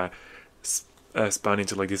moments that span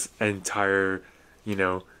into like this entire, you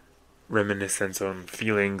know, reminiscence on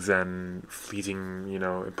feelings and fleeting, you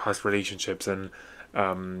know, past relationships and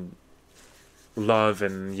love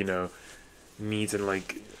and, you know, needs and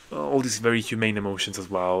like all these very humane emotions as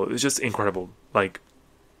well. It's just incredible. Like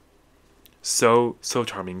so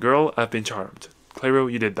charming. Girl, I've been charmed.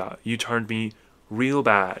 Clairo, you did that. You charmed me real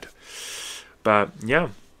bad. But yeah.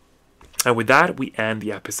 And with that, we end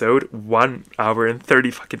the episode. 1 hour and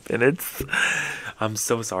 30 fucking minutes. I'm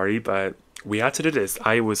so sorry, but we had to do this.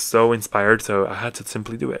 I was so inspired, so I had to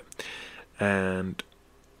simply do it. And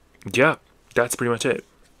yeah, that's pretty much it.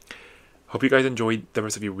 Hope you guys enjoyed the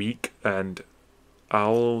rest of your week, and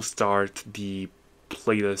I'll start the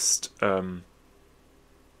playlist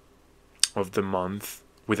of the month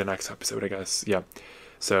with the next episode, I guess. Yeah.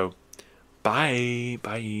 So, bye.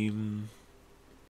 Bye.